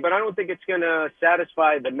somebody, but I don't think it's going to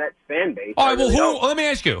satisfy the Mets fan base. All right, let me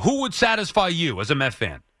ask you, who would satisfy you as a Mets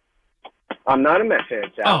fan? I'm not a Mets fan,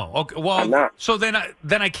 Sal. Oh, okay. Well, so then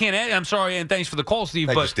I can't. I'm sorry, and thanks for the call, Steve.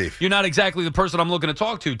 But you're not exactly the person I'm looking to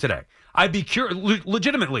talk to today. I'd be curious,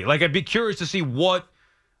 legitimately. Like, I'd be curious to see what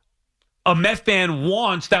a Mets fan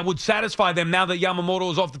wants that would satisfy them now that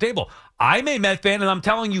Yamamoto is off the table. I'm a Mets fan, and I'm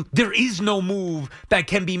telling you, there is no move that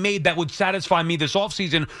can be made that would satisfy me this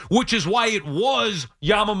offseason, which is why it was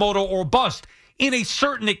Yamamoto or bust. To a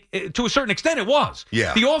certain extent, it was.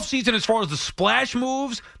 Yeah. The offseason, as far as the splash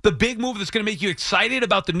moves, the big move that's going to make you excited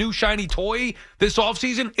about the new shiny toy this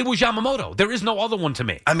offseason, it was Yamamoto. There is no other one to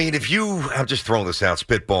me. I mean, I'm just throwing this out,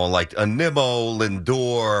 spitball, like a Nimmo,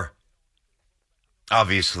 Lindor,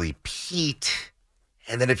 obviously Pete,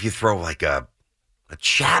 and then if you throw like a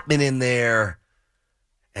Chapman in there,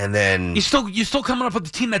 and then you're still coming up with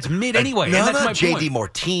a team that's mid anyway. No, and that's my JD point.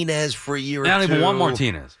 Martinez for a year or two. I don't even want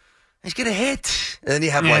Martinez. He's going to hit. And then you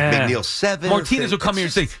have like McNeil 7th. Martinez will come here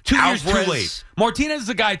and say, 2 years too late. Martinez is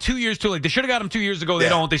the guy 2 years too late. They should have got him 2 years ago. They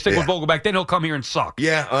don't. They stick with Vogelback. Then he'll come here and suck.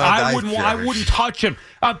 Yeah. I wouldn't touch him.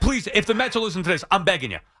 Please, if the Mets are listening to this, I'm begging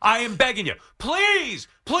you. I am begging you. Please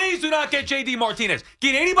do not get J.D. Martinez.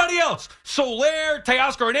 Get anybody else. Soler,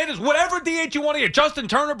 Teoscar Hernandez, whatever DH you want to get. Justin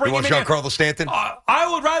Turner, bring him in. You want Giancarlo Stanton? I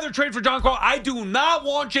would rather trade for Giancarlo. I do not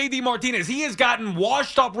want J.D. Martinez. He has gotten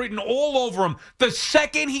washed up, written all over him. The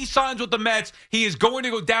second he signs with the Mets, he is going to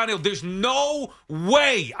go downhill. There's no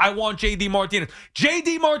way I want J.D. Martinez.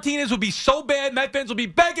 J.D. Martinez would be so bad, Met fans will be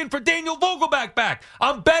begging for Daniel Vogelback back.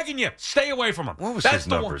 I'm begging you. Stay away from him. What was his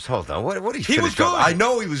numbers? Hold on. What did he was good. I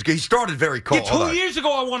know he was good. He started very cold. Yeah, 2 years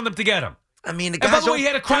ago, I wanted them to get him. I mean, and by the way, he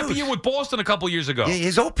had a crappy year with Boston a couple years ago. Yeah,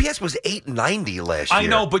 his OPS was 890 last year. I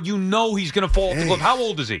know, but you know he's going to fall off the cliff. How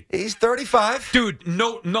old is he? He's 35. Dude,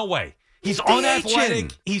 no way. He's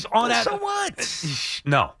unathletic. He's unathletic. So what?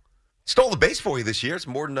 No. Stole the base for you this year. It's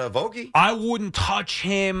more than Vogie. I wouldn't touch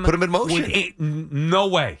him. Put him in motion. No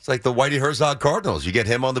way. It's like the Whitey Herzog Cardinals. You get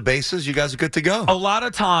him on the bases, you guys are good to go. A lot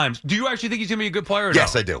of times. Do you actually think he's going to be a good player? Or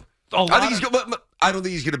yes, no? I do. I think he's good. I don't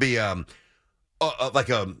think he's going to be like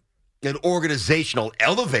an organizational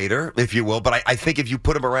elevator, if you will. But I think if you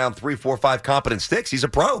put him around 3, 4, 5 competent sticks, he's a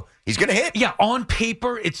pro. He's going to hit. Yeah, on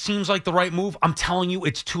paper, it seems like the right move. I'm telling you,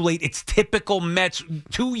 it's too late. It's typical Mets,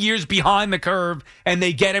 2 years behind the curve, and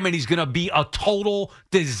they get him, and he's going to be a total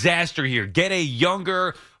disaster here. Get a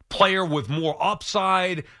younger player with more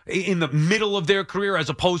upside in the middle of their career as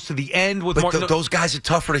opposed to the end. Those guys are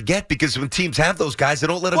tougher to get because when teams have those guys, they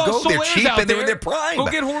don't let them go. Soler's they're cheap and they're in their prime. Go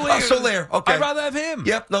get Soler. Soler, okay. I'd rather have him.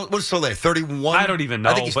 Yep. No, what's Soler? 31? I don't even know.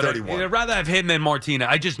 I think he's 31. I'd rather have him than Martinez.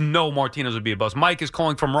 I just know Martinez would be a bust. Mike is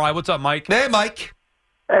calling from Rye. What's up, Mike? Hey, Mike.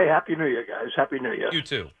 Hey, Happy New Year, guys. Happy New Year. You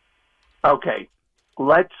too. Okay.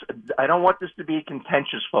 I don't want this to be a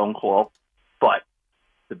contentious phone call, but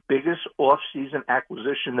the biggest off-season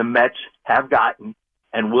acquisition the Mets have gotten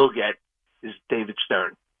and will get is David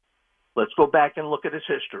Stern. Let's go back and look at his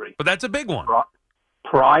history. But that's a big one.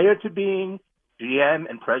 Prior to being GM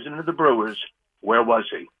and president of the Brewers, where was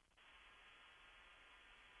he?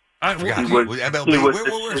 Where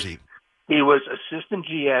was he? He was assistant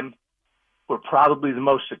GM for probably the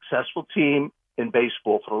most successful team in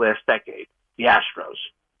baseball for the last decade, the Astros.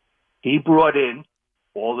 He brought in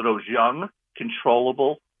all of those young,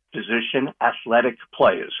 controllable, position, athletic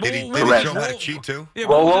players. Did he show him how to cheat too? Yeah,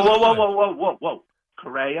 whoa.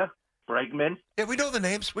 Correa, Bregman. Yeah, we know the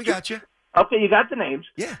names. We got you. Okay, you got the names.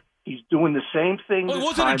 Yeah. He's doing the same thing. Well, he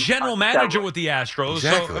wasn't a general manager with the Astros.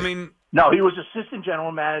 Exactly. So, no, he was assistant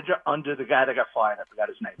general manager under the guy that got fired. I forgot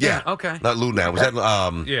his name. Yeah. Okay. Not Lou now. Was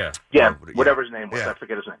that Yeah, whatever his name was. I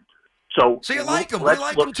forget his name. So you like him. We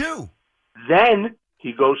like him too. Then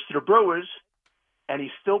he goes to the Brewers, and he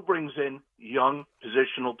still brings in young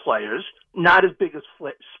positional players, not as big as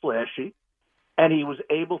splashy, and he was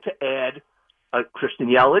able to add a Christian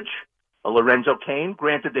Yelich, a Lorenzo Cain.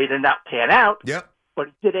 Granted, they did not pan out, yep.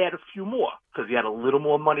 but he did add a few more because he had a little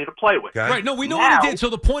more money to play with. Right. No, we know what he did. So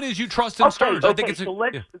the point is, you trust in Stearns. I think it's.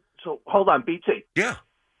 So hold on, BT. Yeah.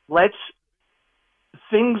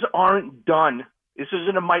 Things aren't done. This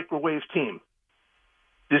isn't a microwave team.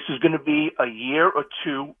 This is going to be a year or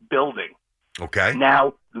two building. Okay.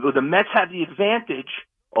 Now, the Mets have the advantage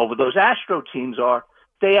over those Astro teams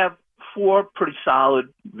they have 4 pretty solid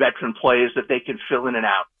veteran players that they can fill in and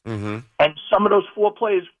out. Mm-hmm. And some of those 4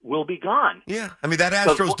 players will be gone. Yeah. I mean, that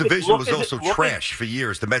Astros division was also trash for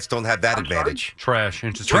years. The Mets don't have that advantage. Trash.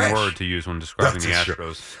 Interesting word to use when describing the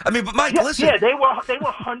Astros. True. I mean, but Mike, listen. Yeah, they were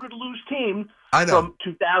 100 lose team from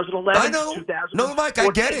 2011 I know. 2014. No, Mike, I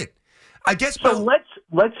get it. I guess so.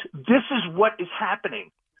 Let's. This is what is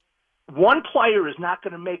happening. One player is not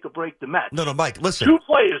going to make or break the Mets. No, Mike, listen. 2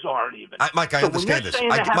 players aren't even. Mike, I understand this.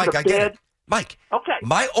 Mike, I get it. Mike, okay.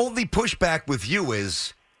 My only pushback with you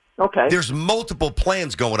is there's multiple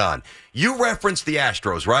plans going on. You referenced the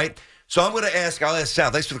Astros, right? So I'll ask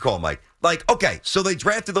Sal. Thanks for the call, Mike. Okay, so they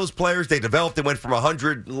drafted those players. They developed and went from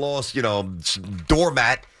 100-loss,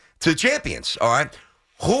 doormat to champions, all right?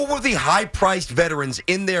 Who were the high-priced veterans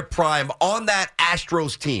in their prime on that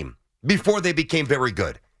Astros team before they became very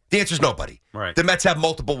good? The answer is nobody. Right. The Mets have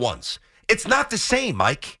multiple ones. It's not the same,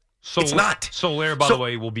 Mike. It's not. Soler, by the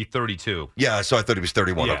way, will be 32. Yeah, so I thought he was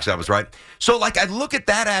 31. Yeah. Okay, I was right. So, I look at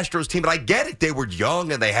that Astros team, and I get it. They were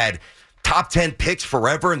young, and they had top 10 picks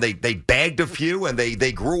forever, and they bagged a few, and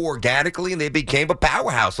they grew organically, and they became a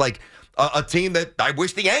powerhouse. A team that I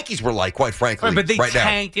wish the Yankees were like, quite frankly, right, but they right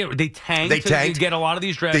tanked. now. They tanked to get a lot of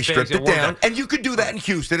these draft They picks. stripped it down. And you could do that in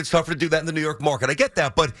Houston. It's tougher to do that in the New York market. I get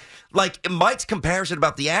that. But, Mike's comparison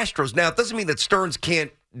about the Astros, now, it doesn't mean that Stearns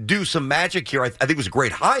can't do some magic here. I think it was a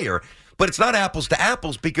great hire. But it's not apples to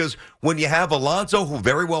apples because when you have Alonso, who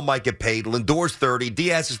very well might get paid, Lindor's 30,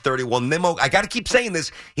 Diaz is 31, Nimmo, I got to keep saying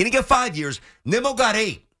this, he didn't get 5 years. Nimmo got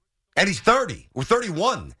 8, and he's 30 or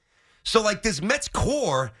 31. So, this Mets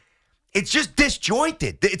core, it's just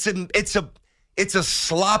disjointed. It's a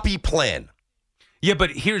sloppy plan. Yeah,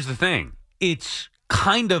 but here's the thing. It's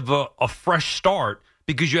kind of a fresh start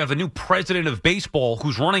because you have a new president of baseball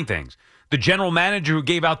who's running things. The general manager who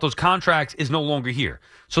gave out those contracts is no longer here.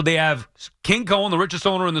 So they have King Cohen, the richest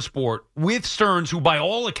owner in the sport, with Stearns, who by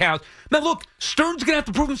all accounts... Now, look, Stearns is going to have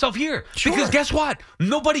to prove himself here. Sure. Because guess what?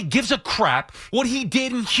 Nobody gives a crap what he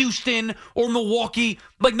did in Houston or Milwaukee.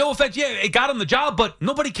 No offense, yeah, it got him the job, but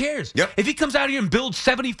nobody cares. Yep. If he comes out here and builds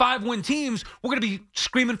 75-win teams, we're going to be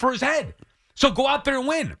screaming for his head. So go out there and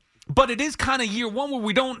win. But it is kind of year one where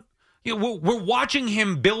we don't... we're watching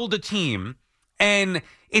him build a team, and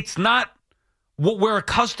it's not... what we're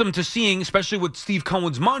accustomed to seeing, especially with Steve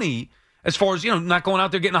Cohen's money, as far as, not going out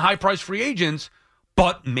there getting a high-priced free agents,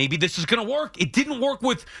 but maybe this is going to work. It didn't work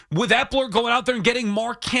with Epler going out there and getting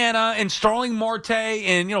Mark Canha and Starling Marte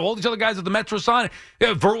and, all these other guys at the Metro sign.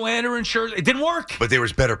 Verlander and Scherzer. It didn't work. But there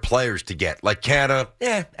was better players to get. Like Canha,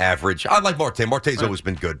 average. I like Marte. Marte's always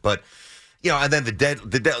been good, but... and then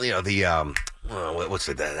what's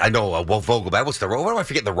the? I know Vogelback. What am I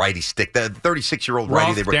forgetting? The righty stick, the 36-year-old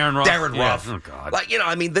righty. Darren Ruff. Oh God.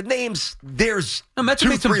 The names. There's Mets 2-3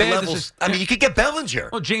 made some bad levels. decisions. You could get Bellinger.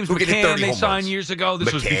 Well, James McCann they signed years ago.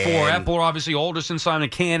 This was before Epler. Obviously, Alderson signed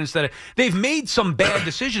McCann instead of. They've made some bad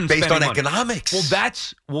decisions based on money. economics.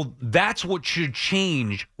 That's what should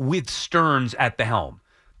change with Stearns at the helm.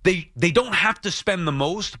 They don't have to spend the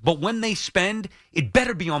most, but when they spend, it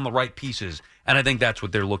better be on the right pieces. And I think that's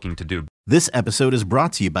what they're looking to do. This episode is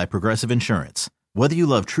brought to you by Progressive Insurance. Whether you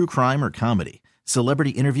love true crime or comedy,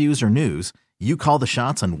 celebrity interviews or news, you call the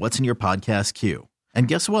shots on what's in your podcast queue. And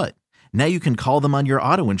guess what? Now you can call them on your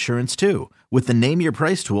auto insurance too with the Name Your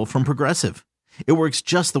Price tool from Progressive. It works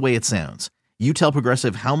just the way it sounds. You tell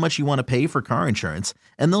Progressive how much you want to pay for car insurance,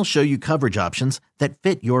 and they'll show you coverage options that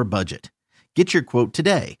fit your budget. Get your quote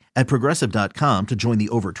today at Progressive.com to join the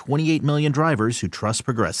over 28 million drivers who trust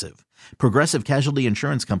Progressive. Progressive Casualty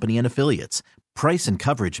Insurance Company and Affiliates. Price and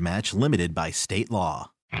coverage match limited by state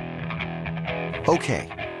law.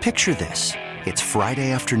 Okay, picture this. It's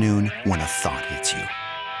Friday afternoon when a thought hits you.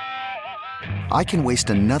 I can waste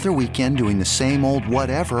another weekend doing the same old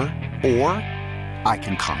whatever, or I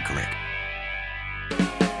can conquer it.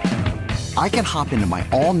 I can hop into my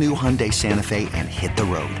all-new Hyundai Santa Fe and hit the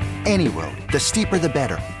road. Any road. The steeper, the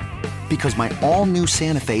better. Because my all-new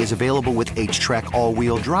Santa Fe is available with H-Track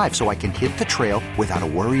all-wheel drive, so I can hit the trail without a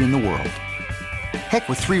worry in the world. Heck,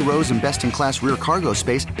 with 3 rows and best-in-class rear cargo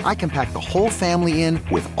space, I can pack the whole family in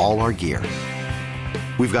with all our gear.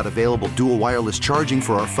 We've got available dual wireless charging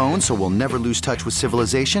for our phones, so we'll never lose touch with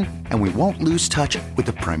civilization, and we won't lose touch with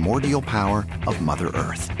the primordial power of Mother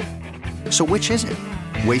Earth. So which is it?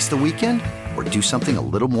 Waste the weekend or do something a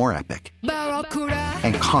little more epic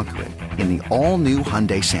and conquer it in the all-new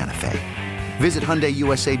Hyundai Santa Fe. Visit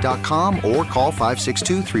HyundaiUSA.com or call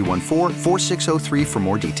 562-314-4603 for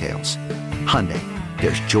more details. Hyundai,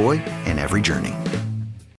 there's joy in every journey.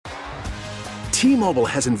 T-Mobile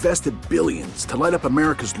has invested billions to light up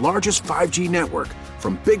America's largest 5G network,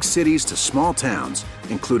 from big cities to small towns,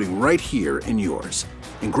 including right here in yours.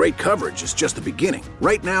 And great coverage is just the beginning.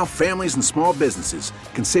 Right now, families and small businesses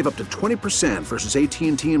can save up to 20% versus AT&T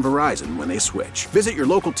and Verizon when they switch. Visit your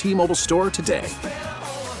local T-Mobile store today.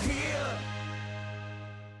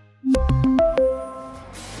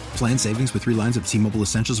 Plan savings with 3 lines of T-Mobile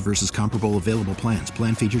Essentials versus comparable available plans.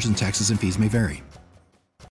 Plan features and taxes and fees may vary.